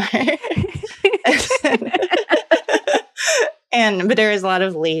one car. But there was a lot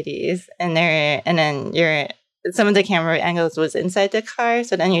of ladies and then some of the camera angles was inside the car,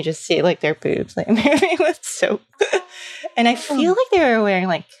 so then you just see like their boobs like moving with soap. And I feel like they were wearing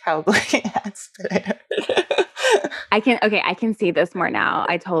like cowboy hats, but I don't know. I can see this more now.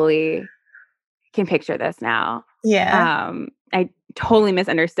 I totally can picture this now. Yeah. I totally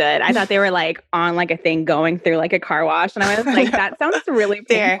misunderstood. I thought they were like on like a thing going through like a car wash, and I was like, that sounds really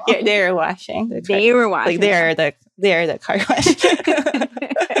painful. They were washing. They were washing. Like they are the car wash.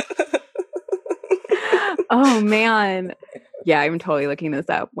 Oh man. Yeah, I'm totally looking this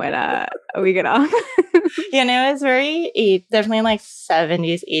up when we get off. You know, it was very definitely like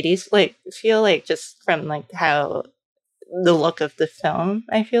 70s, 80s. Like feel like just from like how the look of the film,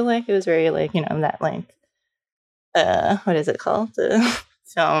 I feel like it was very like, you know, that like what is it called? The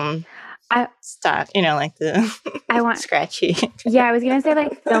film stock, you know, like the scratchy. Yeah, I was gonna say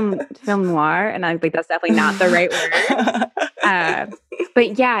like film noir, and I was like, that's definitely not the right word.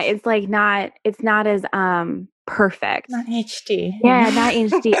 But yeah, it's like not as perfect. Not HD. Yeah, not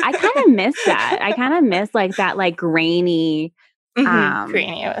HD. I kind of miss that. I kind of miss like that like grainy.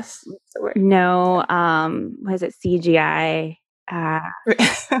 Grainy was the word. No, was it CGI?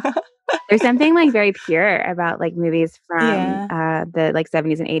 There's something like very pure about like movies from the like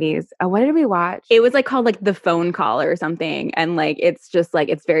 70s and 80s. What did we watch? It was like called like The Phone Call or something. And like, it's just like,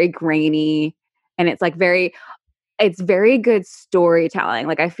 it's very grainy and it's like it's very good storytelling.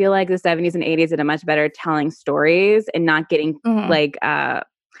 Like I feel like the 70s and 80s did a much better telling stories and not getting like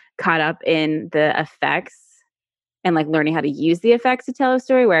caught up in the effects and like learning how to use the effects to tell a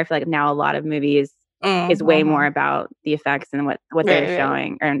story, where I feel like now a lot of movies is way more about the effects and what they're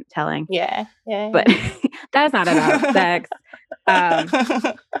showing or telling. Yeah. But that's not about sex.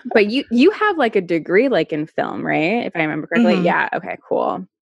 But you have like a degree like in film, right? If I remember correctly. Yeah. Okay, cool.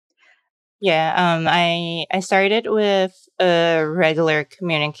 Yeah. I started with a regular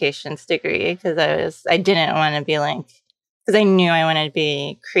communications degree because I didn't want to be like, because I knew I wanted to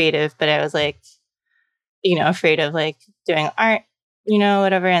be creative, but I was like, you know, afraid of like doing art, you know,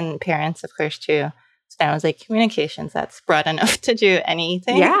 whatever. And parents, of course, too. So I was like, communications, that's broad enough to do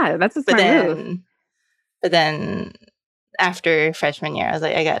anything. Yeah, that's a smart move. But then after freshman year, I was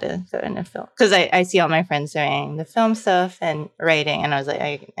like, I got to go into film. Because I see all my friends doing the film stuff and writing. And I was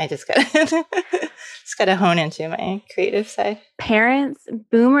like, I just got to hone into my creative side. Parents,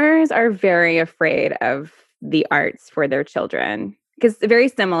 boomers are very afraid of the arts for their children. Because very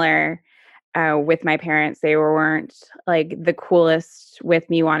similar with my parents, they weren't like the coolest with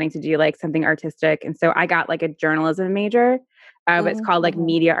me wanting to do like something artistic. And so I got like a journalism major, but it's called like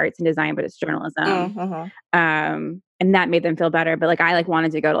media arts and design, but it's journalism. And that made them feel better. But like, I like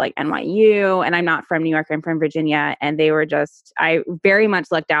wanted to go to like NYU, and I'm not from New York, I'm from Virginia. And they were I very much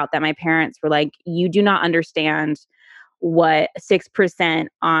lucked out that my parents were like, you do not understand what 6%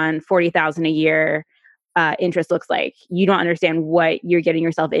 on 40,000 a year interest looks like. You don't understand what you're getting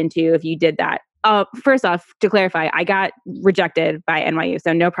yourself into if you did that. First off, to clarify, I got rejected by NYU,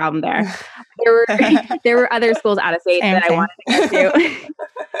 so no problem there. There were other schools out of state that I wanted to go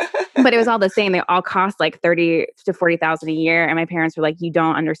to, but it was all the same. They all cost like 30 to 40,000 a year, and my parents were like, "You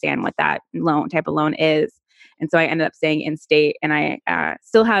don't understand what that type of loan is." And so I ended up staying in state, and I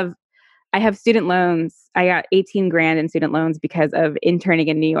have student loans. I got 18 grand in student loans because of interning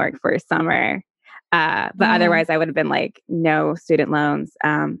in New York for a summer. But otherwise I would have been like, no student loans.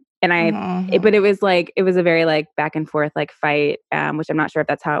 But it was a very like back and forth like fight, which I'm not sure if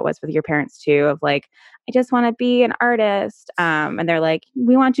that's how it was with your parents too, of like, I just want to be an artist. And they're like,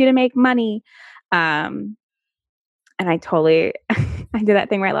 we want you to make money. And I totally, I did that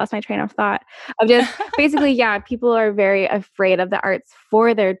thing where I lost my train of thought of just basically, yeah, people are very afraid of the arts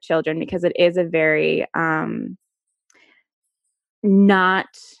for their children because it is a very, not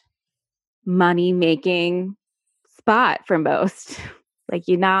money making spot for most. Like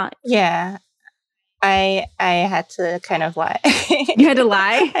yeah, I had to kind of lie. You had to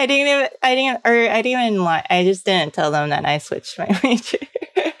lie? I didn't even lie. I just didn't tell them that I switched my major.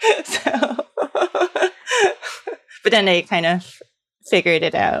 So but then they kind of figured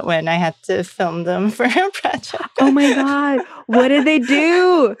it out when I had to film them for a project. Oh my god, what did they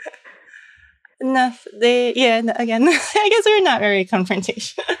do? Again, I guess we're not very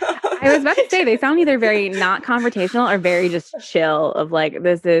confrontational. I was about to say, they sound either very not confrontational or very just chill of like,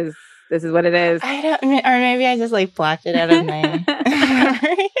 this is what it is. Or maybe I just like blocked it out of my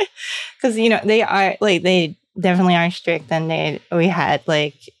memory. Because, you know, they are like, they definitely are strict, and we had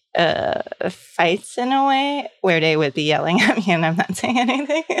like fights in a way where they would be yelling at me and I'm not saying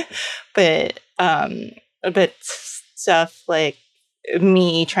anything, but stuff like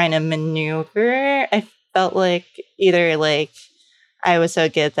me trying to maneuver, I felt like either like I was so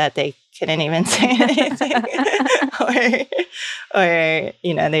good that they couldn't even say anything, or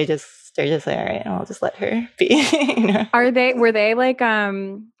they're just like, all right, I'll just let her be. Were they like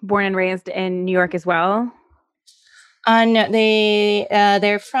born and raised in New York as well? No,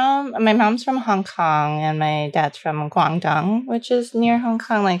 they're from, my mom's from Hong Kong and my dad's from Guangdong, which is near Hong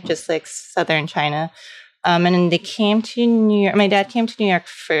Kong, like just like southern China. And then they came to New York. My dad came to New York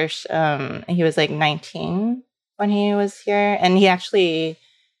first. He was like 19 when he was here, and he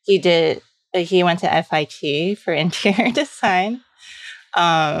went to FIT for interior design.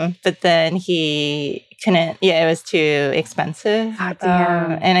 But then he couldn't, it was too expensive. Oh,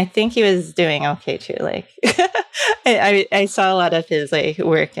 damn. And I think he was doing okay too. Like, I saw a lot of his like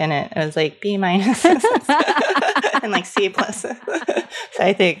work in it. It was like B- and like C+. So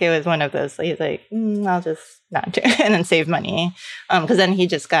I think it was one of those, he's like, I'll just not do it and then save money. Because then he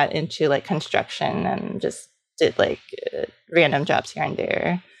just got into like construction and just did like random jobs here and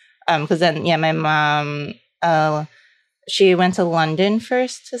there. Because then, my mom, she went to London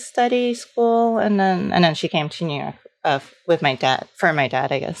first to study school, and then she came to New York with my dad,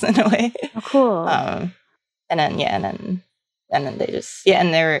 I guess, in a way. Oh, cool. And then they just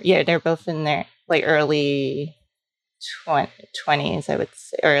and they're both in their like early 20s, I would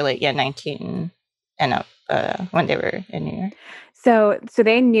say, or like 19 and up when they were in New York. So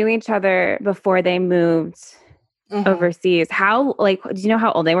they knew each other before they moved overseas. How, like, do you know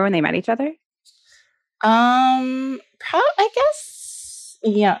how old they were when they met each other? I guess,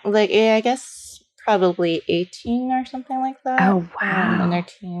 I guess probably 18 or something like that. Oh, wow. In their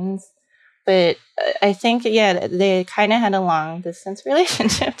teens. But I think, they kind of had a long distance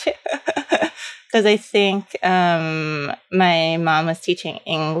relationship too. Because I think my mom was teaching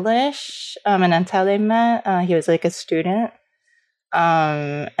English, and that's how they met. He was like a student.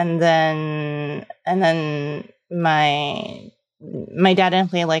 And then my dad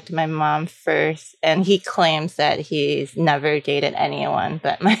definitely liked my mom first, and he claims that he's never dated anyone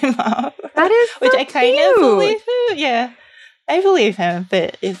but my mom. That is so which I kind of believe him. Yeah, I believe him,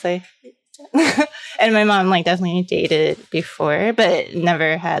 but it's like, and my mom like definitely dated before, but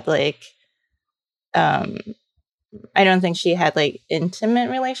never had like, I don't think she had like intimate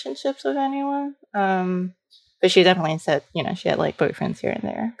relationships with anyone. But she definitely said, she had like boyfriends here and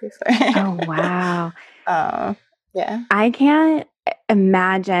there before. Oh, wow. Yeah. I can't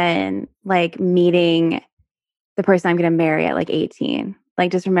imagine like meeting the person I'm going to marry at like 18.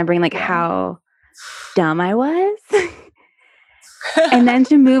 Like just remembering like how dumb I was. And then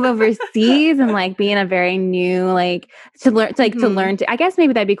to move overseas and like be in a very new, like to learn to, I guess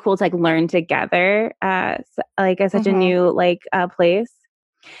maybe that'd be cool to like learn together, like at such a new like place.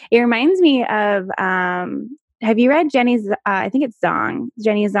 It reminds me of, have you read Jenny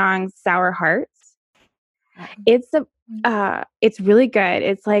Zong's Sour Hearts? It's really good.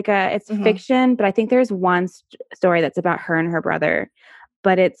 It's like it's fiction, but I think there's one story that's about her and her brother.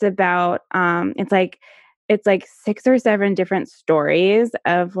 But it's about it's like 6 or 7 different stories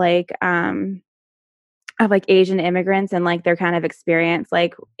of like Asian immigrants and like their kind of experience,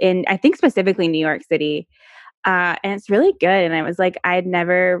 like in, I think specifically New York City, and it's really good. And I was like, I'd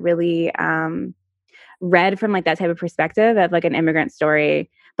never really read from like that type of perspective of like an immigrant story.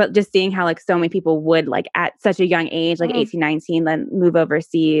 But just seeing how like so many people would like at such a young age, like 18, 19, then move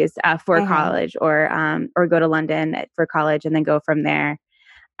overseas for college or go to London for college and then go from there.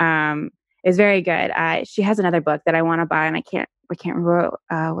 Is very good. She has another book that I want to buy and I can't remember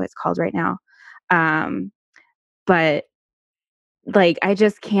what it's called right now. But like, I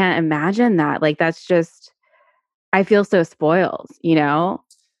just can't imagine that. Like, that's just, I feel so spoiled, Yeah.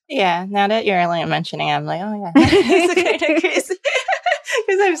 Now that you're like mentioning, I'm like, oh yeah, it's kind of crazy.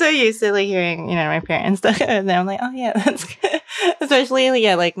 Because I'm so used to like hearing, my parents stuff, and then I'm like, oh yeah, that's good. Especially,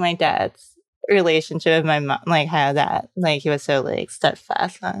 like my dad's relationship with my mom, like how that, like he was so like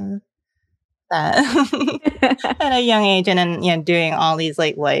steadfast on that at a young age, and then doing all these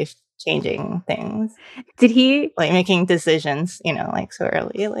like life changing things. Did he like making decisions, like so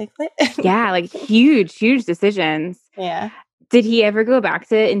early, like what? Yeah, like huge decisions. Yeah. Did he ever go back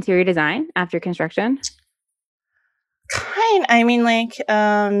to interior design after construction? I mean, like,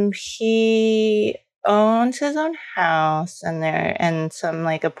 he owns his own house and some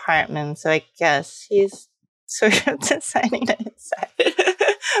like apartments, so I guess he's sort of designing it inside.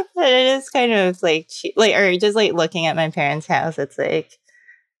 But it is kind of like cheap, like, or just like looking at my parents' house, it's like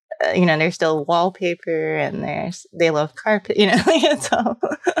there's still wallpaper and they love carpet, like it's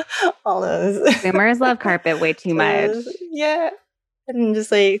all those. Boomers love carpet way too much. Yeah. And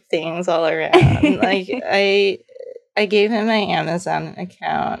just like things all around. Like I gave him my Amazon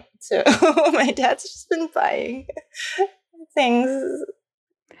account. So my dad's just been buying things.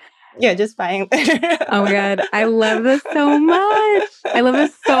 Yeah, just buying. Oh my God. I love this so much.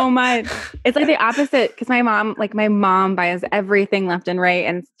 It's like the opposite because my mom buys everything left and right.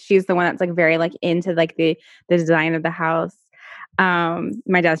 And she's the one that's like very like into like the design of the house.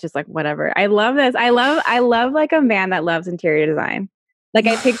 My dad's just like, whatever. I love this. I love like a man that loves interior design. Like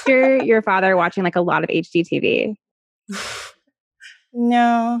I picture your father watching like a lot of HGTV.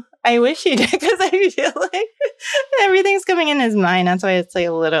 No, I wish he did because I feel like everything's coming in his mind. That's why it's like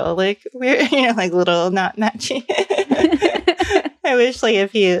a little like weird, like little not matching. I wish like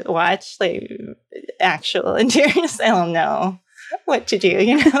if he watched like actual interiors, I'll know what to do,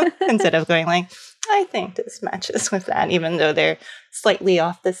 instead of going like, I think this matches with that, even though they're slightly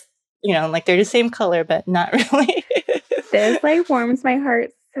off this, like they're the same color, but not really. This like warms my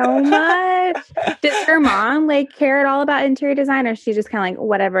heart so much. Does your mom like care at all about interior design, or is she just kind of like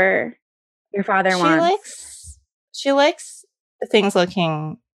whatever your father wants? She likes things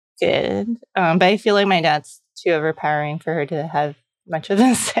looking good, but I feel like my dad's too overpowering for her to have much of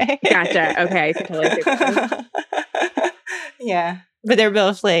a say. Gotcha. Okay, I can totally see that. Yeah, but they're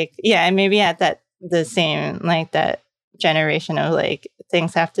both like, maybe at the same like that generation of like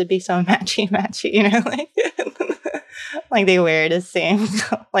things have to be so matchy, like. Like they wear the same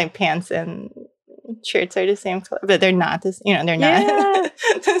like pants and shirts are the same color, but they're not this. They're not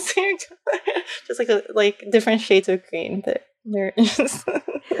the same color. Just like different shades of green. But they're just.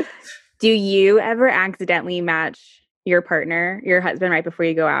 Do you ever accidentally match your partner, your husband, right before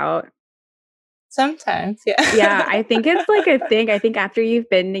you go out? Sometimes, yeah. Yeah, I think it's like a thing. I think after you've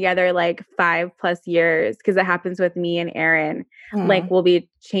been together like 5+ years, because it happens with me and Aaron, like we'll be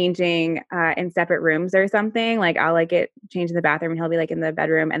changing in separate rooms or something. Like I'll like get changed in the bathroom and he'll be like in the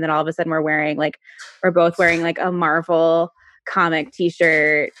bedroom. And then all of a sudden we're both wearing like a Marvel comic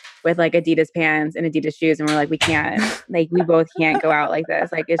t-shirt with like Adidas pants and Adidas shoes. And we're like, we both can't go out like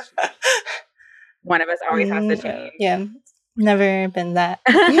this. Like it's one of us always has to change. Yeah. Never been that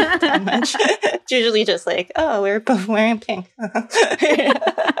much. It's usually just like, oh, we're both wearing pink. And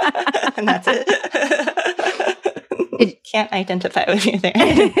that's it. Can't identify with you there.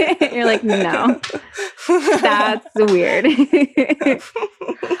 You're like, no. That's weird.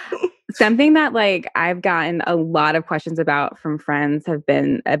 Something that like I've gotten a lot of questions about from friends have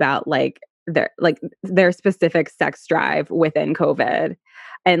been about like their specific sex drive within COVID.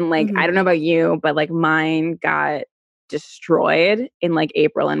 And like, I don't know about you, but like mine got destroyed in like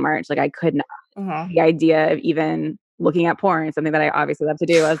April and March. Like I could not. The idea of even looking at porn, something that I obviously love to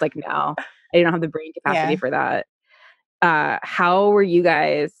do, I was like, no, I don't have the brain capacity for that. How were you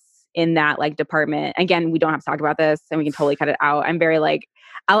guys in that like department? Again, we don't have to talk about this and we can totally cut it out. I'm very like,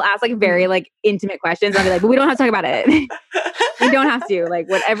 I'll ask like very like intimate questions. I'll be like, but we don't have to talk about it. We don't have to, like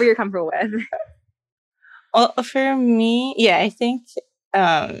whatever you're comfortable with. Well, for me, I think,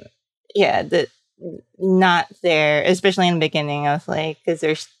 not there, especially in the beginning of like, because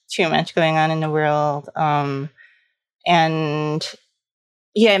there's too much going on in the world. And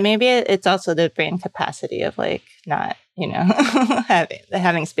maybe it's also the brain capacity of like not,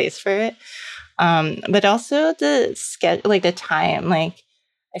 having space for it. But also the schedule, like the time, like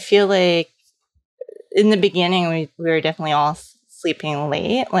I feel like in the beginning, we were definitely all sleeping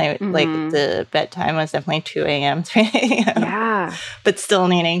late. Like the bedtime was definitely 2 a.m., 3 a.m. Yeah. But still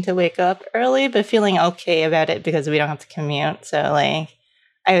needing to wake up early, but feeling okay about it because we don't have to commute. So like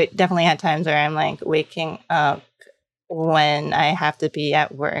I definitely had times where I'm like waking up when I have to be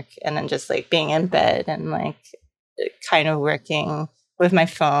at work and then just like being in bed and like kind of working with my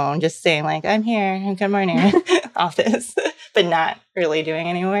phone, just saying like, I'm here and good morning, office, but not really doing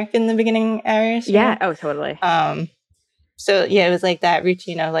any work in the beginning hours. Yeah. Oh, totally. So it was like that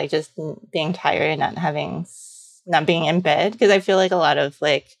routine of like just being tired and not being in bed. Because I feel like a lot of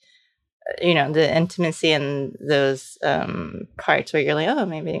like, the intimacy and those parts where you're like, oh,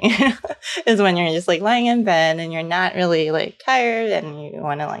 maybe is when you're just like lying in bed and you're not really like tired and you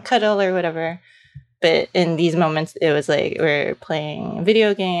want to like cuddle or whatever. But in these moments, it was like we're playing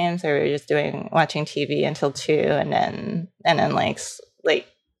video games or we're just watching TV until 2 and then like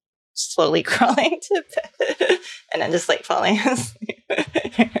slowly crawling to bed and then just like falling asleep.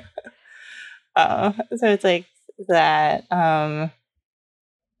 So it's like that.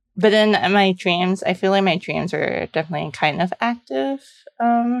 But then my dreams, I feel like my dreams were definitely kind of active.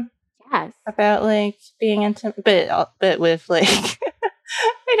 Yes. About like being intimate, but with like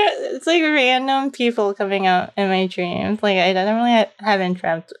It's like random people coming out in my dreams. Like I don't really haven't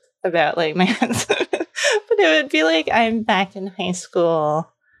dreamt about like my husband, but it would be like I'm back in high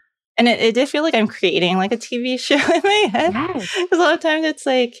school, and it did feel like I'm creating like a TV show in my head. Yes. Because a lot of times it's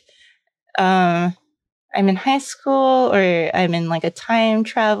like, I'm in high school, or I'm in like a time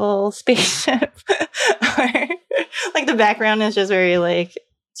travel spaceship, or like the background is just very like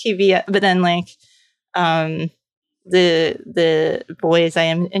TV, but then like the boys I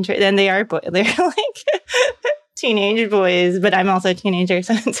am interested, and they're like teenage boys, but I'm also a teenager,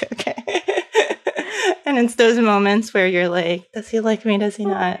 so it's okay. And it's those moments where you're like, does he like me? Does he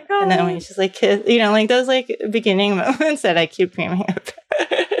not? And then we just like kiss, like those like beginning moments that I keep dreaming about.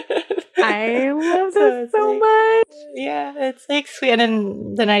 I love this so much. Yeah, it's like sweet.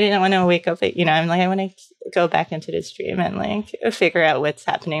 And then I didn't want to wake up. I'm like, I want to go back into this dream and like figure out what's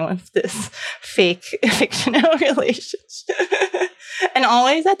happening with this fake fictional relationship. And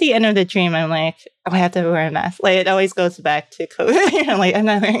always at the end of the dream, I'm like, oh, I have to wear a mask. Like it always goes back to COVID. Like I'm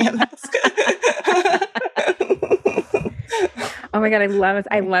not wearing a mask. Oh my God, I love it.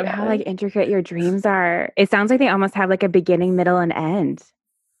 I love how like intricate your dreams are. It sounds like they almost have like a beginning, middle, and end.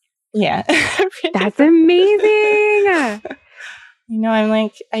 Yeah. That's amazing. I'm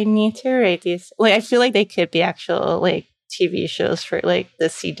like, I need to write these. Like, I feel like they could be actual like TV shows for like the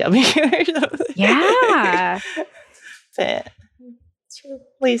CW or something. Yeah. But too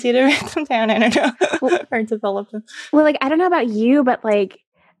lazy to write them down. I don't know. Or develop them. Well, like, I don't know about you, but like,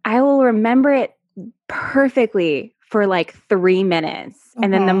 I will remember it perfectly for like 3 minutes.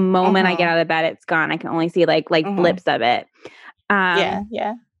 And then the moment I get out of bed, it's gone. I can only see like blips of it.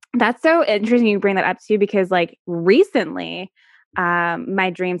 Yeah. That's so interesting you bring that up too, because like recently, my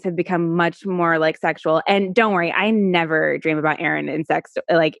dreams have become much more like sexual. And don't worry, I never dream about Aaron in sex,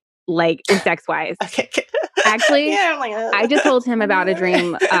 like in sex wise. Okay. Actually, Yeah, I'm like, I just told him about a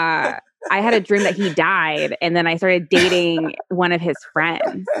dream. I had a dream that he died, and then I started dating one of his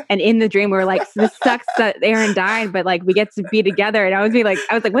friends. And in the dream, we were like, "This sucks that Aaron died, but like we get to be together." And I was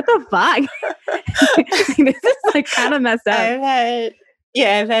like, "What the fuck? This is like kind of messed up."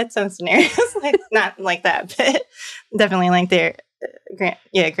 I've had some scenarios like not like that, but definitely like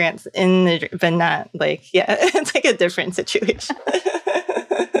Grant's in the dream, but not like it's like a different situation.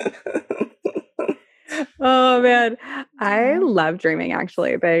 Oh man, I love dreaming.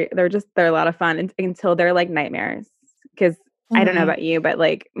 Actually, they're a lot of fun until they're like nightmares. Because I don't know about you, but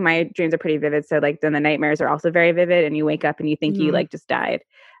like my dreams are pretty vivid. So like then the nightmares are also very vivid, and you wake up and you think you like just died.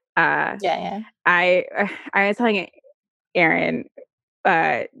 Yeah. I was telling Aaron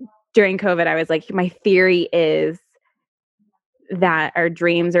during COVID, I was like, my theory is that our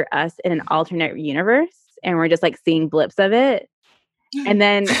dreams are us in an alternate universe, and we're just like seeing blips of it.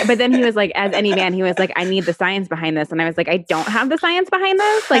 But then he was like, as any man, he was like, I need the science behind this. And I was like, I don't have the science behind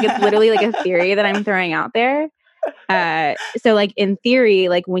this. Like, it's literally like a theory that I'm throwing out there. So like in theory,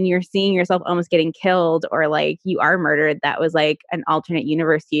 like when you're seeing yourself almost getting killed or like you are murdered, that was like an alternate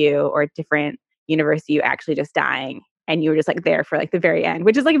universe you or a different universe you actually just dying. And you were just like there for like the very end,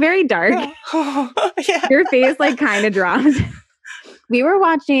 which is like very dark. Yeah. Your face like kind of drops. We were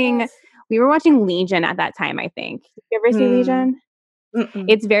watching Legion at that time, I think. Did you ever see Legion? Mm-mm.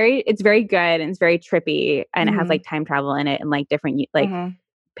 It's very good and it's very trippy and it has like time travel in it and like different like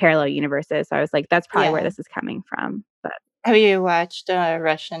parallel universes. So I was like, that's probably where this is coming from. But have you watched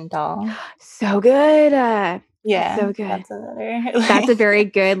Russian Doll? So good. Yeah, so good. That's another. That's a very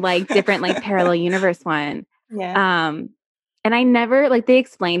good like different like parallel universe one. Yeah. And I never like they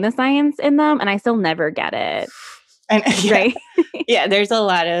explain the science in them, and I still never get it. Right? Yeah, there's a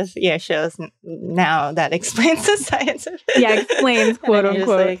lot of shows now that explains the science of it. Yeah, explains quote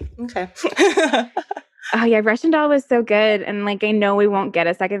unquote. Okay. Oh yeah, Russian Doll was so good, and like I know we won't get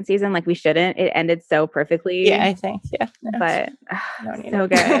a second season, like we shouldn't. It ended so perfectly. Yeah, I think. Yeah, no. But so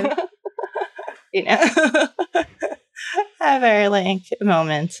good. Have our like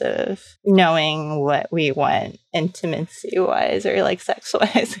moments of knowing what we want intimacy wise or like sex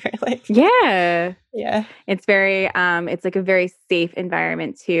wise or like yeah it's very it's like a very safe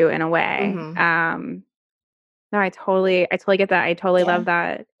environment too in a way. No, I totally get that. I totally love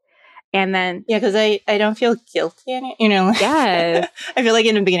that. And then because I don't feel guilty in it, like, yes. I feel like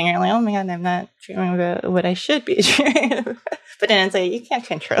in the beginning I'm like, oh my god, I'm not dreaming about what I should be dreaming. But then it's like you can't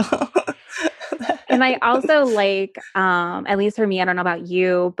control. And I also like, at least for me, I don't know about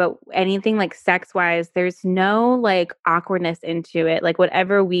you, but anything like sex wise, there's no like awkwardness into it. Like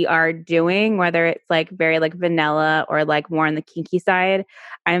whatever we are doing, whether it's like very like vanilla or like more on the kinky side,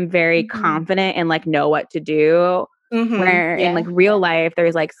 I'm very confident and like know what to do. Where in like real life,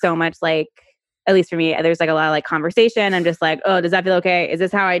 there's like so much like at least for me, there's like a lot of like conversation. I'm just like, oh, does that feel okay? Is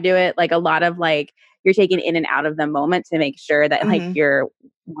this how I do it? Like a lot of like, you're taken in and out of the moment to make sure that like you're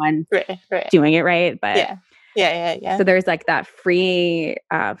doing it right. But yeah. So there's like that freeness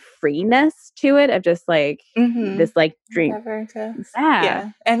to it of just like this like dream.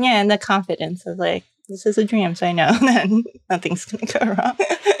 Yeah. And the confidence of like, this is a dream, so I know that nothing's going to go wrong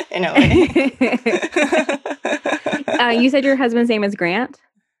in a way. You said your husband's name is Grant.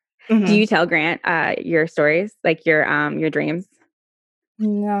 Mm-hmm. Do you tell Grant your stories, like your dreams?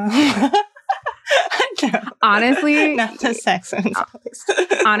 No. No. Honestly, not the sex ones.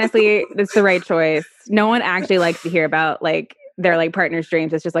 Honestly, it's the right choice. No one actually likes to hear about like their like partner's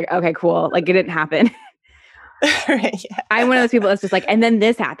dreams. It's just like, okay, cool. Like it didn't happen. Right, yeah. I'm one of those people that's just like, and then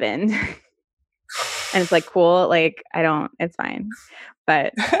this happened. And it's like, cool. Like, it's fine.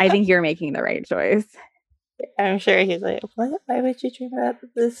 But I think you're making the right choice. I'm sure he's like, what? Why would you dream about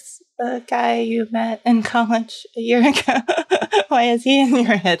this guy you met in college a year ago? Why is he in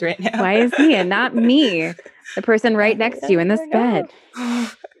your head right now? Why is he and not me? The person right next to you in this bed.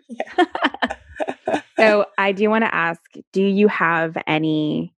 So I do want to ask, do you have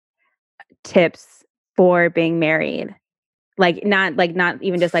any tips for being married? Like not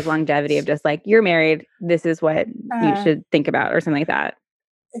even just like longevity of just like, you're married, this is what you should think about or something like that.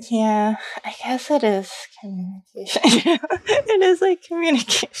 Yeah, I guess it is communication. It is like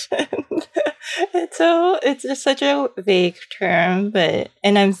communication. It's just such a vague term,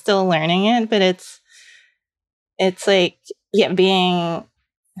 and I'm still learning it, but it's like, being,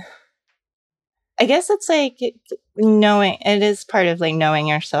 I guess it's like knowing, it is part of like knowing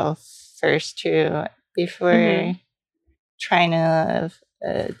yourself first too, before trying to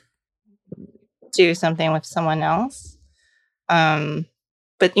do something with someone else.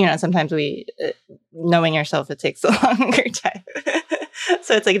 But sometimes knowing yourself, it takes a longer time.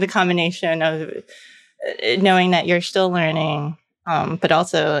 So it's like the combination of knowing that you're still learning, but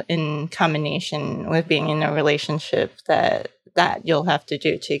also in combination with being in a relationship that you'll have to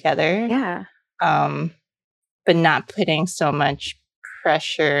do together. Yeah. But not putting so much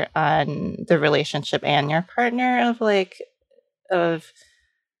pressure on the relationship and your partner of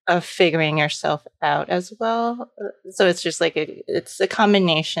figuring yourself out as well. So it's just like it's a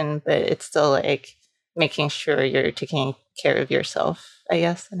combination, but it's still like making sure you're taking care of yourself, I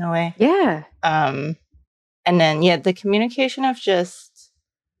guess, in a way. Yeah. And then the communication of just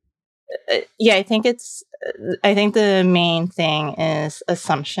I think the main thing is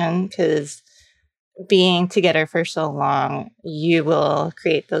assumption, because being together for so long, you will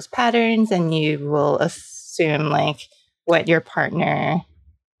create those patterns and you will assume like what your partner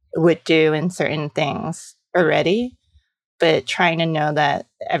would do in certain things already, but trying to know that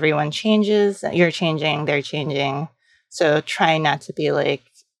everyone changes, you're changing, they're changing. So try not to be like,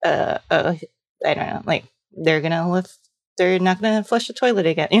 I don't know, like they're not gonna flush the toilet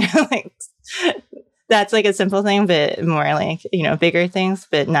again, like that's like a simple thing, but more like, bigger things,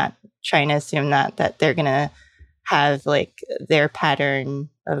 but not trying to assume that they're gonna have like their pattern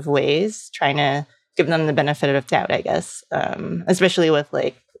of ways, trying to give them the benefit of doubt, I guess, especially with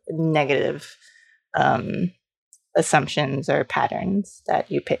like negative assumptions or patterns that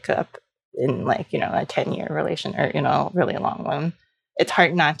you pick up in like, a 10-year relation or, really long one. It's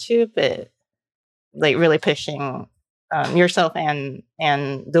hard not to, but like really pushing yourself and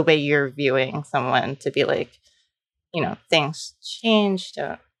the way you're viewing someone to be like, things changed,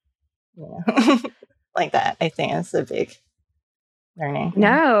 like that, I think is a big learning.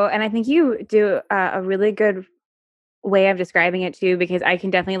 No, and I think you do a really good way of describing it too, because I can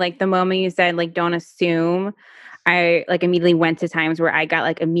definitely, like, the moment you said like don't assume, I like immediately went to times where I got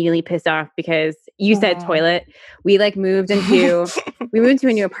like immediately pissed off because you said toilet. We like moved into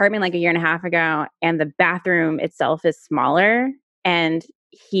a new apartment like a year and a half ago, and the bathroom itself is smaller, and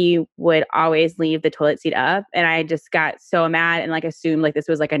he would always leave the toilet seat up, and I just got so mad and like assumed like this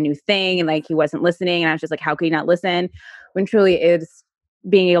was like a new thing and like he wasn't listening, and I was just like, how could he not listen? When truly it's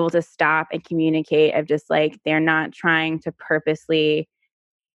being able to stop and communicate of just like, they're not trying to purposely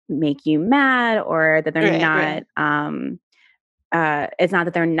make you mad, or that they're not, it's not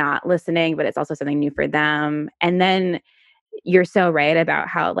that they're not listening, but it's also something new for them. And then you're so right about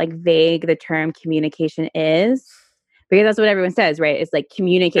how like vague the term communication is, because that's what everyone says, right? It's like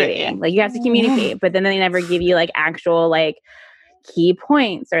communicating, like you have to communicate, but then they never give you like actual like key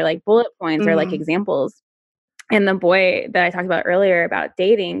points or like bullet points or like examples. And the boy that I talked about earlier about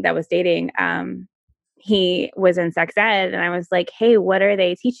dating, he was in sex ed, and I was like, hey, what are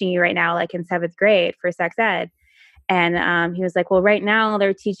they teaching you right now, like in 7th grade for sex ed? And he was like, well, right now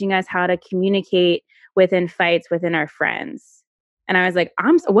they're teaching us how to communicate within fights within our friends. And I was like,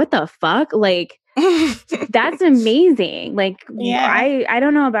 what the fuck? Like, that's amazing. Like, I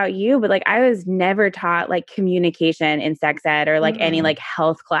don't know about you, but like, I was never taught like communication in sex ed or like any like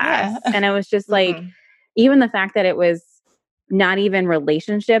health class. And it was just like, even the fact that it was not even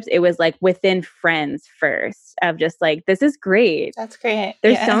relationships, it was like within friends first of just like, this is great. That's great.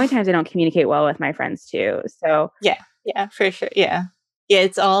 There's so many times I don't communicate well with my friends too. So yeah, for sure. Yeah.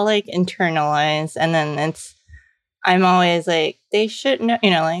 It's all like internalized. And then I'm always like, they should know,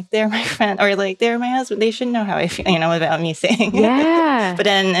 like they're my friend or like they're my husband. They should know how I feel, without me saying it. But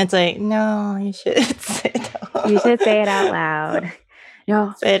then it's like, no, you should say it out loud. You should say it out loud.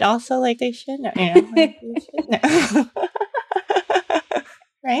 No. But also like they should know, like, you should know.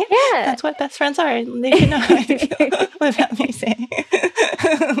 Right? Yeah. That's what best friends are. They should know how I feel without me saying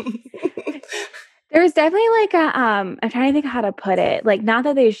it. There's definitely like I'm trying to think how to put it. Like, not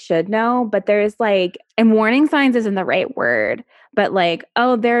that they should know, but there's like, and warning signs isn't the right word, but like,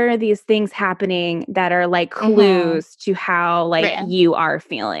 oh, there are these things happening that are like clues to how like you are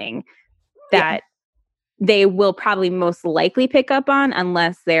feeling that they will probably most likely pick up on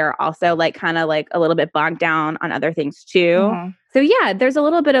unless they're also like kind of like a little bit bogged down on other things too. So yeah, there's a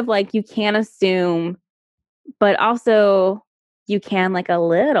little bit of like, you can't assume, but also you can like a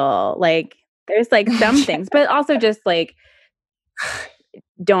little, like there's like some things, but also just like,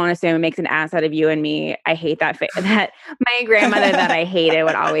 don't assume it makes an ass out of you and me. I hate that. That my grandmother that I hated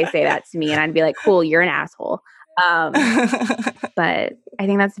would always say that to me. And I'd be like, cool, you're an asshole. But I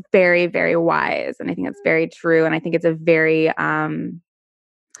think that's very, very wise. And I think that's very true. And I think it's a very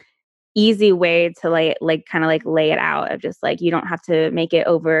easy way to like kind of like lay it out of just like, you don't have to make it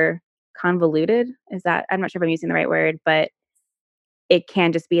over convoluted. I'm not sure if I'm using the right word, but it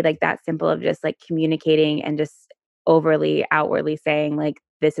can just be like that simple of just like communicating and just overly outwardly saying like,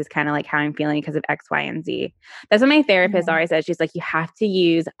 this is kind of like how I'm feeling because of X, Y, and Z. That's what my therapist always says. She's like, you have to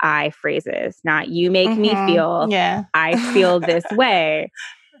use I phrases, not you make me feel. Yeah. I feel this way.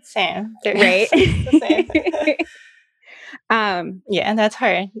 Same. Right? Same. Yeah, that's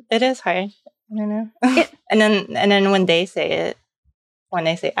hard. It is hard. I don't know. And then when they say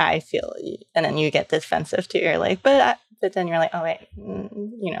I feel, and then you get defensive too. You're like, but then you're like, oh wait,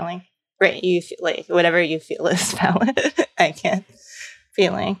 like, right? You feel like whatever you feel is valid. I can't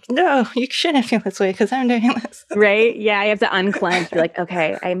feel like, no, you shouldn't feel this way because I'm doing this. Right? Yeah, you have to unclench. Be like,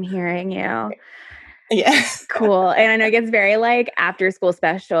 okay, I'm hearing you. Yeah. Cool. And I know it gets very like after school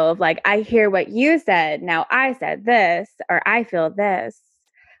special of like, I hear what you said. Now I said this, or I feel this.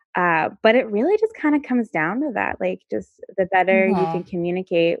 But it really just kind of comes down to that. Like, just the better you can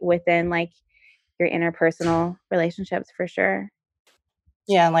communicate within like your interpersonal relationships, for sure.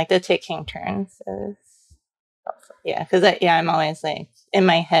 Yeah, like the taking turns is helpful. Yeah, because I'm always like in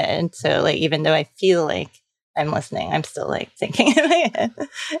my head. So like, even though I feel like I'm listening, I'm still like thinking in my head,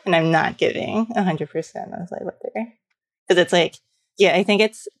 and I'm not giving 100%. I was like, what there? Because it's like, yeah, I think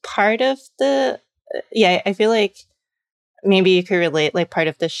it's part of the. I feel like maybe you could relate like part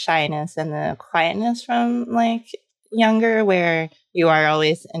of the shyness and the quietness from like younger, where you are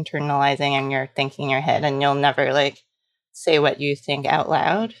always internalizing and you're thinking in your head, and you'll never like say what you think out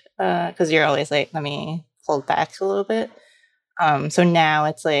loud because you're always like, let me hold back a little bit. So now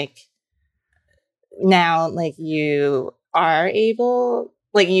it's like, like you are able,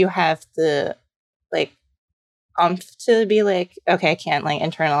 like you have the like to be like, okay, I can't like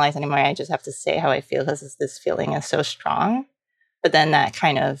internalize anymore. I just have to say how I feel because this feeling is so strong. But then that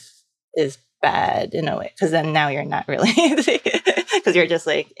kind of is bad in a way, because then now you're not really, because you're just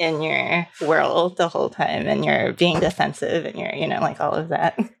like in your world the whole time and you're being defensive and you're, like all of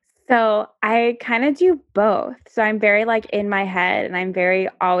that. So I kind of do both. So I'm very like in my head, and I'm very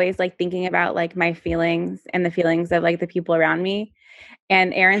always like thinking about like my feelings and the feelings of like the people around me.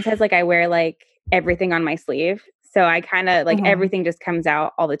 And Erin says like I wear like everything on my sleeve. So I kind of like everything just comes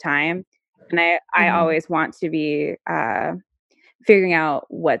out all the time. And I always want to be figuring out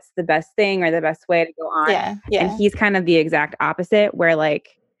what's the best thing or the best way to go on. Yeah. And he's kind of the exact opposite, where like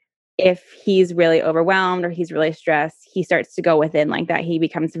if he's really overwhelmed or he's really stressed, he starts to go within like that. He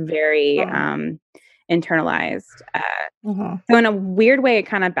becomes very internalized. So in a weird way, it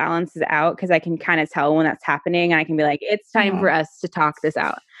kind of balances out because I can kind of tell when that's happening. And I can be like, it's time for us to talk this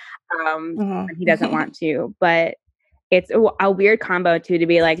out. When he doesn't want to. But it's a weird combo too, to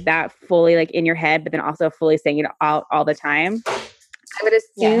be like that fully like in your head, but then also fully saying it all the time. I would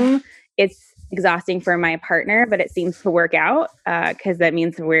assume it's exhausting for my partner, but it seems to work out because that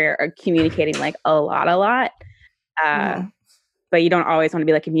means we're communicating like a lot. But you don't always want to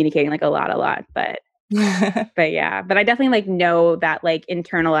be like communicating like a lot. But But yeah, but I definitely like know that like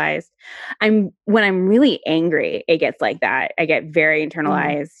internalized. When I'm really angry, it gets like that. I get very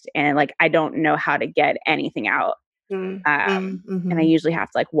internalized and like I don't know how to get anything out. And I usually have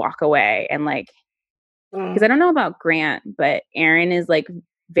to like walk away and like, because I don't know about Grant, but Aaron is like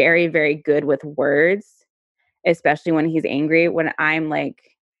very, very good with words, especially when he's angry. When I'm like,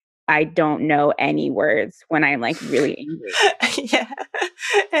 I don't know any words when I'm like really angry.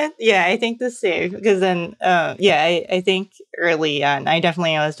 Yeah, I think the same. Because then, I think early on, I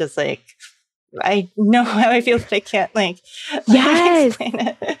definitely was just like, I know how I feel, but I can't like explain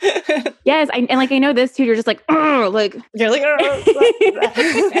it. Yes, and like I know this too. You're just like, oh, like you're like,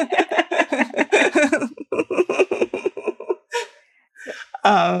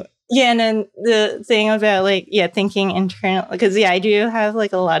 and then the thing about like thinking internal, because I do have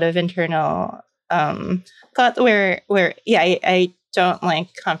like a lot of internal thoughts where I don't like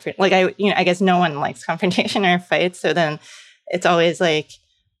like I guess no one likes confrontation or fights, so then it's always like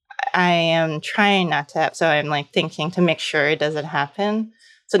I am trying not to have, so I'm like thinking to make sure it doesn't happen.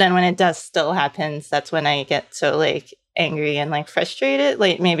 So then when it does still happens, that's when I get so like angry and like frustrated.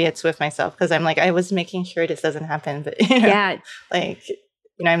 Like maybe it's with myself because I'm like, I was making sure this doesn't happen, but like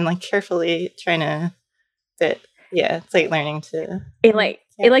I'm like carefully trying to, but it's like learning to. It like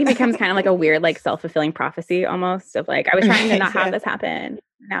becomes kind of like a weird like self-fulfilling prophecy almost of like I was trying to not have this happen.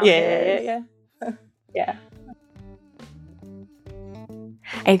 Now yeah.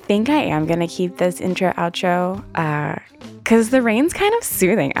 I think I am going to keep this intro outro because the rain's kind of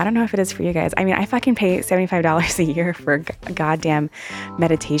soothing. I don't know if it is for you guys. I mean, I fucking pay $75 a year for a goddamn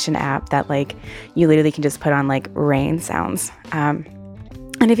meditation app that like you literally can just put on like rain sounds.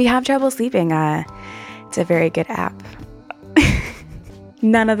 And if you have trouble sleeping, it's a very good app.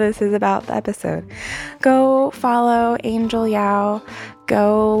 None of this is about the episode. Go follow Angel Yao.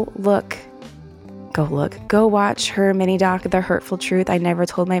 Go watch her mini doc, The Hurtful Truth I Never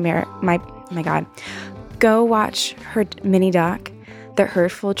Told My God. Go watch her mini doc, The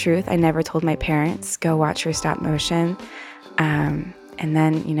Hurtful Truth I Never Told My Parents. Go watch her stop motion. And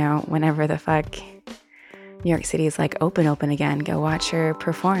then, whenever the fuck New York City is like open again, go watch her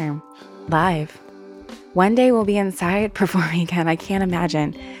perform live. One day we'll be inside performing again. I can't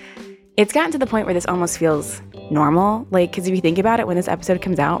imagine. It's gotten to the point where this almost feels normal. Like, because if you think about it, when this episode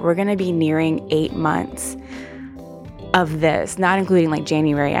comes out, we're going to be nearing 8 months of this, not including like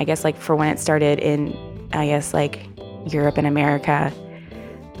January, I guess, like for when it started in, I guess, like Europe and America.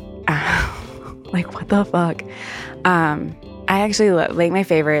 Like, what the fuck? I actually like my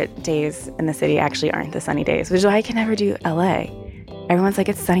favorite days in the city actually aren't the sunny days, which is why I can never do LA. Everyone's like,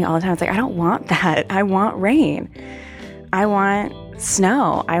 it's sunny all the time. It's like, I don't want that. I want rain. I want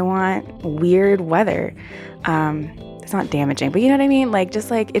snow. I want weird weather. It's not damaging, but you know what I mean? Like,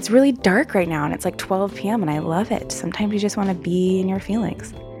 just like, it's really dark right now and it's like 12 p.m. and I love it. Sometimes you just want to be in your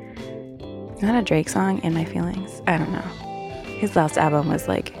feelings. Is that a Drake song, In My Feelings? I don't know. His last album was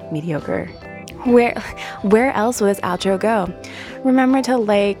like mediocre. Where else will this outro go? Remember to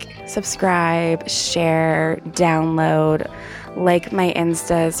like, subscribe, share, download, like my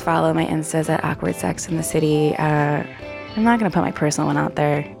Instas, follow my Instas at Awkward Sex in the City. I'm not going to put my personal one out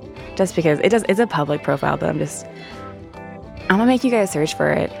there just because it's a public profile, but I'm going to make you guys search for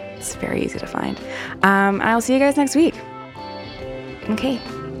it. It's very easy to find. I'll see you guys next week. Okay.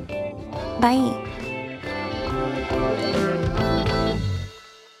 Bye.